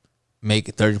make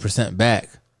 30% back,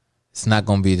 it's not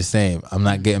going to be the same. I'm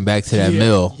not getting back to that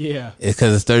mill. Yeah. It's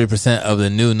because it's 30% of the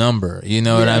new number. You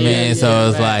know what I mean? So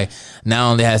it's like, now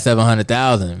I only had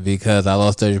 700,000 because I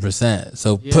lost 30%.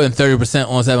 So putting 30%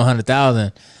 on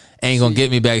 700,000 ain't going to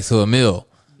get me back to a mill.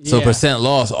 So percent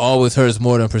loss always hurts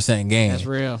more than percent gain. That's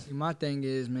real. See, my thing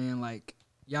is, man, like,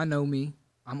 y'all know me.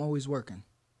 I'm always working.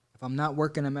 If I'm not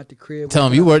working, I'm at the crib. Tell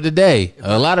them you worked today.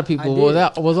 A lot of people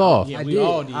was off. Yeah, I we did.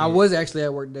 all did. I was actually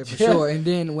at work today for sure. And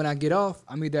then when I get off,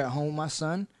 I'm either at home with my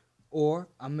son or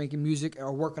I'm making music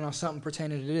or working on something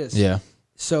pertaining to this. Yeah.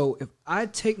 So if I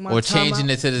take my or time changing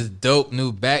out, it to this dope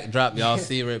new backdrop y'all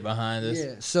see right behind us.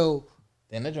 Yeah. So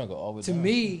Damn, that joint go all the way to down.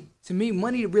 me,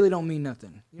 money really don't mean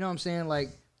nothing. You know what I'm saying? Like,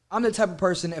 I'm the type of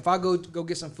person, if I go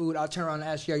get some food, I'll turn around and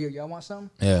ask y'all want something?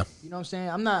 Yeah. You know what I'm saying?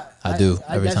 I'm not. I do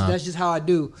every time. That's just how I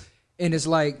do. And it's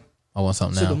like, I want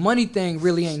something so now. the money thing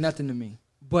really ain't nothing to me.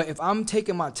 But if I'm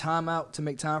taking my time out to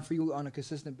make time for you on a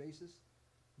consistent basis,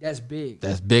 that's big.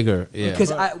 That's bigger. Yeah.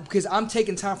 Because I'm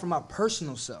taking time for my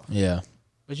personal self. Yeah.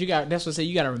 But that's what I say.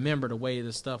 You got to remember the way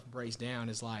this stuff breaks down.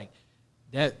 It's like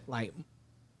that, like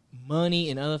money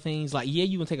and other things. Like, yeah,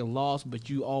 you can take a loss, but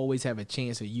you always have a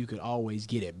chance that you could always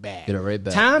get it back. Get it right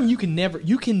back. Time you can never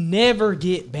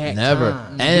get back. Never.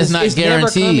 Time. And it's not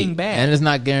guaranteed. Never coming back. And it's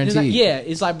not guaranteed.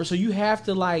 It's like, so you have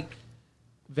to like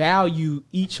value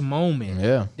each moment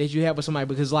that you have with somebody,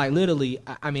 because like literally,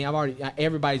 I mean,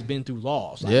 everybody's been through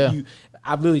loss. Like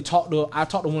I've literally talked to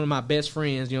one of my best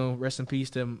friends, you know, rest in peace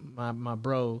to my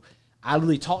bro. I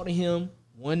literally talked to him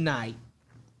one night,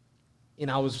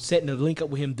 and I was setting to link up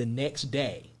with him the next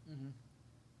day. Mm-hmm.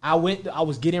 I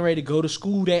was getting ready to go to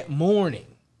school that morning.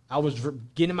 I was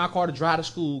getting in my car to drive to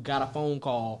school, got a phone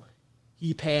call.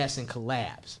 He passed and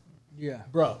collapsed. Yeah.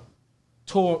 Bro.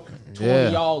 Tore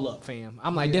y'all up, fam.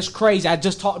 I'm like, that's crazy. I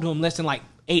just talked to him less than like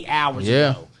 8 hours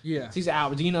ago. Yeah. 6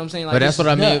 hours. You know what I'm saying? Like, but that's what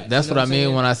I mean. Nuts, that's you know what I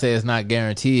mean when I say it's not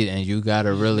guaranteed, and you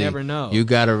gotta really never know. You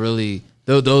gotta really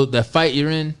the fight you're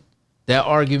in, that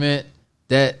argument,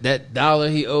 that dollar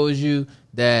he owes you,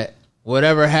 that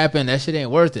whatever happened, that shit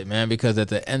ain't worth it, man. Because at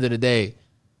the end of the day,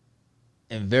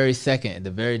 in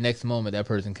the very next moment, that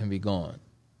person can be gone.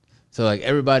 So, like,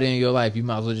 everybody in your life, you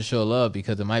might as well just show love,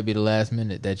 because it might be the last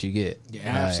minute that you get. Yeah,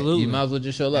 absolutely. You might as well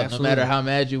just show love. Absolutely. No matter how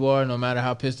mad you are, no matter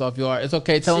how pissed off you are. It's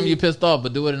okay. Tell them you're pissed off,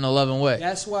 but do it in a loving way.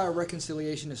 That's why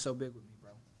reconciliation is so big with me,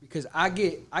 bro. Because I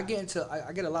get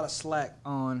a lot of slack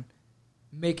on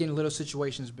making little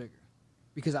situations bigger,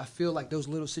 because I feel like those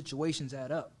little situations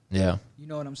add up. Yeah. You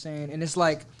know what I'm saying? And it's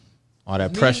like, all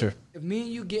that pressure. If me and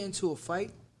you get into a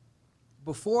fight,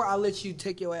 before I let you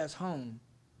take your ass home,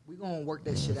 we're going to work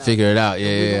that shit out. Figure it out, yeah.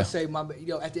 We're going to say,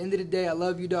 at the end of the day, I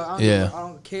love you, dog. I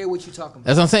don't care what you're talking about.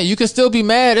 That's what I'm saying. You can still be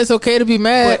mad. It's okay to be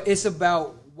mad. But it's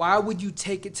about, why would you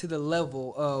take it to the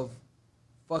level of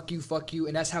fuck you,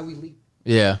 and that's how we leave.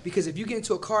 Yeah. Because if you get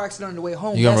into a car accident on the way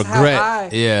home, you're going to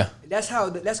regret. That's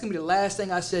going to be the last thing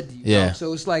I said to you. Yeah. Dog.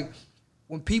 So it's like,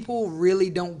 when people really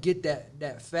don't get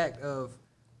that fact of,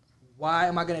 why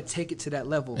am I going to take it to that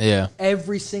level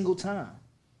every single time?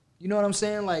 You know what I'm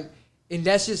saying? Like, and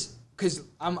that's just because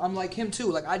I'm like him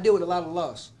too. Like, I deal with a lot of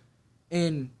loss,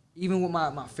 and even with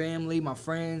my family, my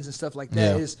friends, and stuff like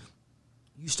that, is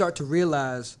you start to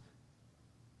realize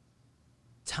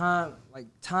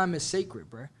time is sacred,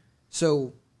 bro.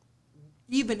 So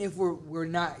even if we're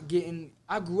not getting,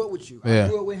 I grew up with you. I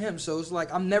grew up with him. So it's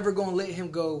like I'm never gonna let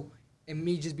him go and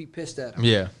me just be pissed at him.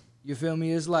 Yeah. You feel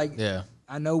me? It's like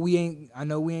I know we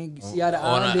ain't see eye to eye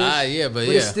On on an this. eye, but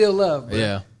it's still love, bro.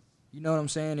 Yeah. You know what I'm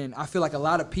saying? And I feel like a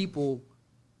lot of people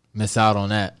miss out on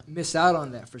that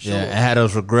for sure. Yeah, and had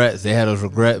those regrets. They had those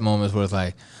regret moments where it's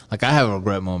like I have a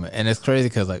regret moment, and it's crazy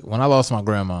because like when I lost my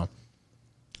grandma,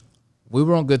 we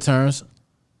were on good terms.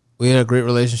 We had a great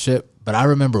relationship, but I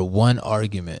remember one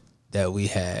argument that we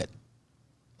had,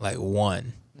 like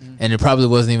one, and it probably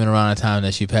wasn't even around the time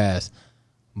that she passed.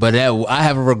 But I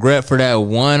have a regret for that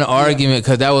one argument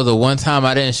because that was the one time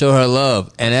I didn't show her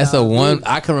love, and that's the one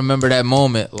I can remember that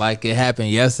moment like it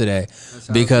happened yesterday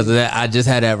because of that. I just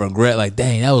had that regret, like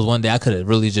dang, that was one day I could have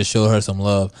really just showed her some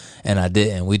love, and I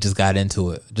didn't. We just got into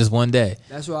it just one day.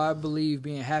 That's why I believe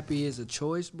being happy is a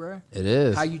choice, bro. It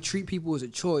is. How you treat people is a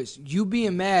choice. You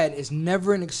being mad is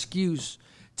never an excuse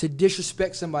to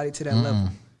disrespect somebody to that level.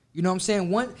 You know what I'm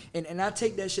saying? And I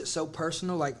take that shit so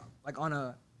personal, like on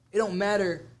a. It don't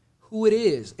matter who it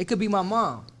is. It could be my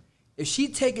mom. If she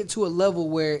take it to a level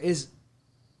where it's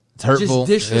hurtful,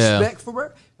 just disrespect for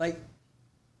her, like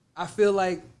I feel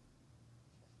like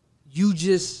you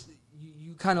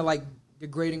kind of like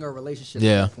degrading our relationship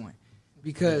at that point.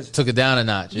 Because took it down a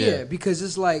notch. Yeah, because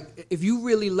it's like if you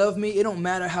really love me, it don't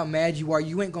matter how mad you are.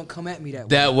 You ain't gonna come at me that way.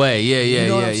 That way, yeah. You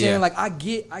know what I'm saying? Like I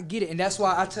get it, and that's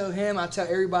why I tell him, I tell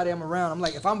everybody I'm around. I'm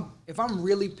like, if I'm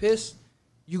really pissed,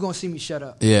 you gonna see me shut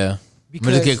up. Yeah. Because,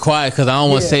 I'm just get quiet because I don't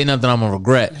want to say nothing I'm gonna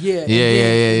regret.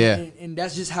 Yeah. And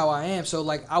that's just how I am. So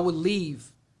like I would leave.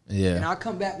 Yeah. And I'll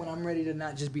come back when I'm ready to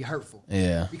not just be hurtful.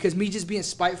 Yeah. Because me just being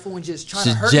spiteful and just trying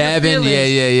to hurt jabbing, your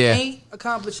feelings yeah. ain't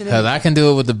accomplishing anything. Because I can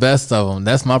do it with the best of them.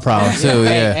 That's my problem too.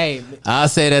 Hey, I'll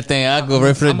say that thing. I go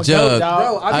right for the jug.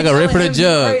 Bro, I go right for the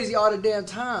jug. Crazy all the damn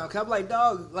time. Cause I'm like,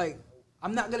 dog, like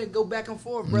I'm not gonna go back and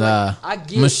forth, bro. Nah. Like,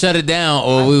 I'm gonna shut it down,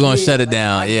 or we're gonna shut it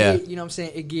down. You know what I'm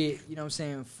saying? It get, you know what I'm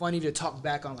saying, funny to talk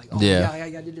back on, like, oh yeah, I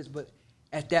did this, but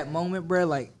at that moment, bro,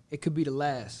 like it could be the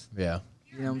last. Yeah.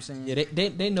 You know what I'm saying? Yeah,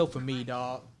 they know for me,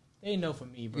 dog. They know for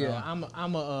me, bro. Yeah.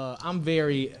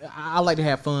 I like to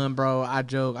have fun, bro. I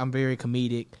joke. I'm very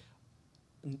comedic,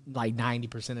 like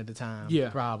 90% of the time.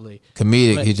 Yeah, probably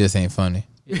comedic. But he just ain't funny.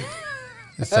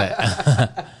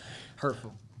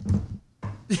 Hurtful.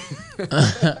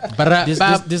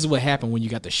 This is what happened when you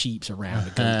got the sheeps around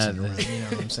the goats. You know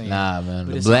what I'm saying? Nah, man,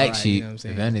 the black sheep, you know if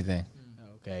anything.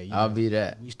 Okay, I'll be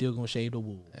that. We still gonna shave the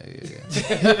wool.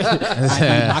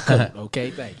 Yeah. I could.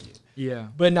 Okay, thank you. Yeah,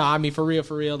 but no, I mean for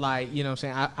real, like you know what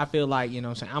I'm saying. I feel like you know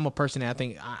what I'm saying. I'm a person that I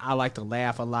think I like to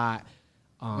laugh a lot.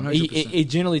 It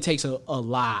generally takes a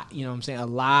lot. You know what I'm saying? A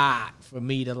lot for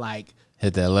me to like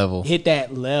hit that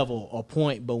level or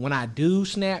point. But when I do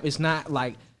snap, it's not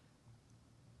like.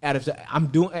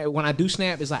 When I do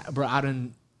snap, it's like, bro, I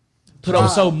done put on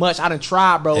so much, I done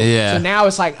tried, bro. Yeah. So now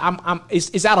it's like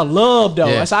it's out of love though.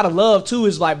 Yeah. It's out of love too.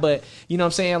 It's like, but you know what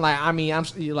I'm saying? Like, I mean, I'm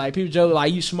like people joke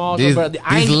like you small, but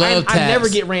I never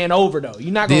get ran over though.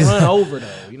 You're not gonna run over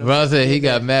though. You know bro said he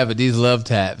got mad, but these love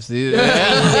taps. you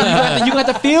got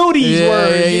to feel these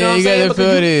words. You know what I'm saying? You got to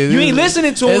feel these. You ain't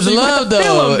listening to them. It's so love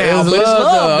though. It's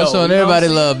love though. I'm showing everybody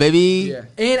love, baby. Yeah.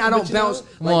 And I don't bounce.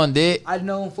 Come on, Dick. I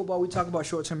know in football we talk about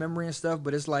short-term memory and stuff,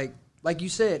 but it's like you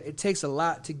said, it takes a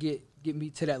lot to get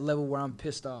me to that level where I'm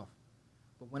pissed off.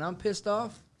 But when I'm pissed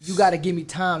off, you got to give me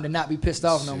time to not be pissed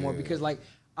off no more because, like,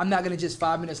 I'm not going to just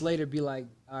 5 minutes later be like,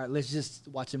 all right, let's just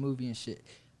watch a movie and shit.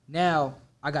 Now,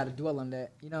 I got to dwell on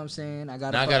that. You know what I'm saying? I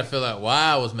got to feel like why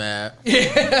I was mad.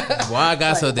 Why I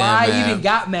got so damn mad. Why I even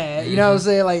got mad. You know what I'm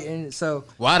saying? Like, and so.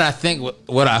 Why did I think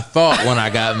what I thought when I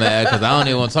got mad? Because I don't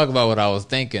even want to talk about what I was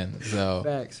thinking. So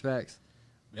Facts.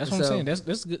 That's what I'm saying.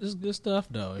 That's good stuff,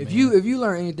 though. If you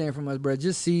learn anything from us, bro,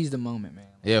 just seize the moment, man.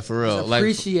 Yeah, for real.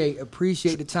 Just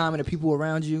appreciate the time and the people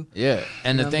around you. Yeah,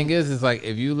 and the thing is like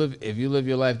if you live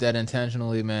your life that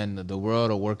intentionally, man, the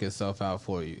world will work itself out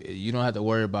for you. You don't have to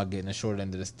worry about getting the short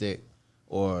end of the stick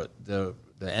or the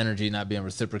energy not being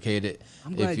reciprocated.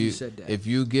 I'm glad you said that. If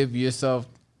you give yourself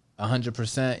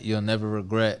 100%, you'll never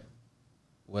regret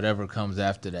whatever comes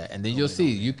after that, and then you'll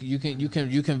see. You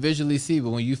can visually see,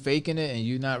 but when you faking it and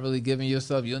you're not really giving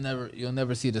yourself, you'll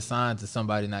never see the signs of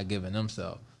somebody not giving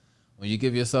themselves. When you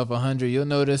give yourself 100, you'll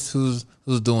notice who's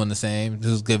doing the same,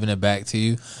 who's giving it back to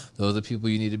you. Those are people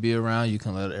you need to be around. You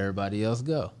can let everybody else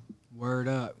go. Word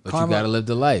up. But you gotta live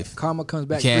the life. Karma comes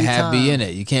back. You can't be in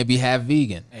it. You can't be half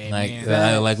vegan.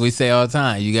 Like we say all the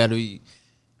time. You gotta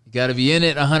be in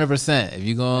it 100%. If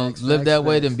you're gonna live that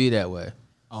way, then be that way.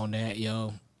 On that,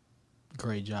 yo,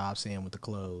 great job, Sam, with the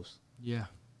clothes. Yeah,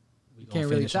 Can't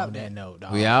really top on that note,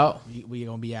 dog. We out? We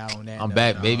gonna be out on that. I'm note,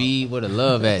 back, dog. baby. Where the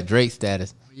love at? Drake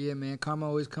status. Yeah, man. Karma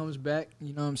always comes back.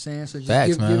 You know what I'm saying? So just Facts,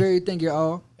 give man. everything your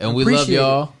all. And we love Appreciate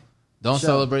y'all. Don't Sure.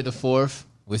 celebrate the 4th.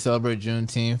 We celebrate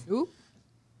Juneteenth. it. Ooh.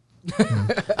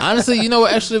 Honestly, you know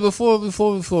what? Actually, before we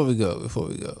go,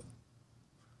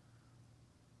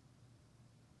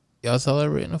 y'all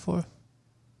celebrating the 4th?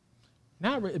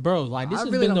 Not really, bro. Like this I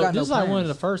has really been don't got this no is like one of plans.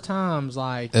 the first times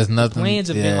like There's nothing. plans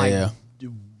have yeah, been like yeah.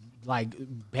 like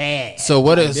bad. So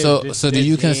what? Like, Is, this- so do this-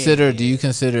 you yeah. consider? Do you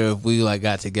consider if we like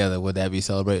got together, would that be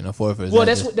celebrating the 4th? Or is Well,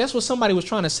 that just- that's what somebody was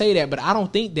trying to say that, but I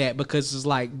don't think that because it's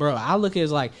like, bro, I look at it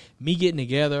as like me getting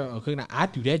together or cooking. I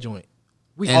do that joint.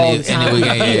 We And all it- the time. and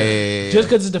it- yeah. Just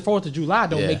because it's the 4th of July,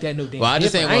 don't Yeah. make that no damn. Well, I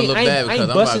just ain't difference. wanna look bad because I'm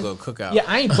about to busting- go cook out. Yeah,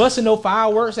 I ain't busting no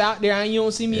fireworks out there. You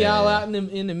don't see me Yeah. all out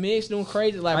in the mix doing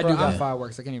crazy. Like, I bro, do got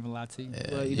fireworks. I can't even lie to you.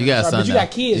 well, You got but sun you though.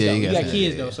 got kids Yeah, though. you You got got sun,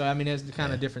 kids yeah, though. yeah. So I mean that's the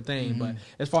kind of different thing. But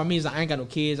as far as me, I ain't got no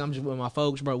kids. I'm just with my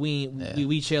folks, bro.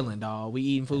 We chilling, dog. We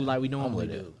eating food like we I'm normally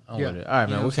with do. it. I'm with it. All right,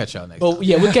 man. We'll catch y'all next. But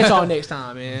yeah, we'll catch y'all next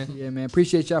time, man. Yeah, man.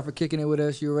 Appreciate y'all for kicking it with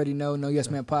us. You already know. No Yes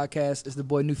Man Podcast. It's the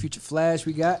boy New Future Flash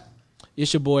we got.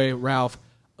 It's your boy Ralph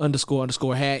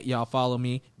 __ hat. Y'all follow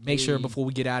me. Make sure before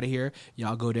we get out of here,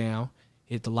 y'all go down,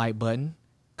 hit the like button,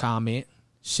 comment.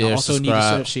 Share, also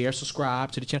subscribe. need to share,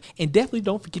 subscribe to the channel, and definitely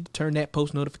don't forget to turn that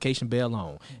post notification bell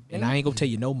on. And I ain't gonna tell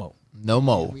you no more. No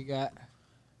more. We got.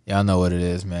 Y'all know what it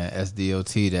is, man.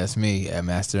 SDOT. That's me at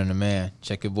Master and the Man.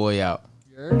 Check your boy out.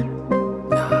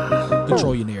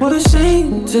 Control your narrative. What a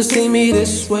shame to see me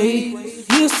this way.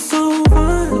 You're so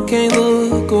fine, can't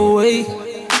look away.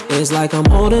 It's like I'm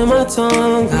holding my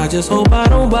tongue. I just hope I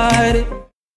don't bite it.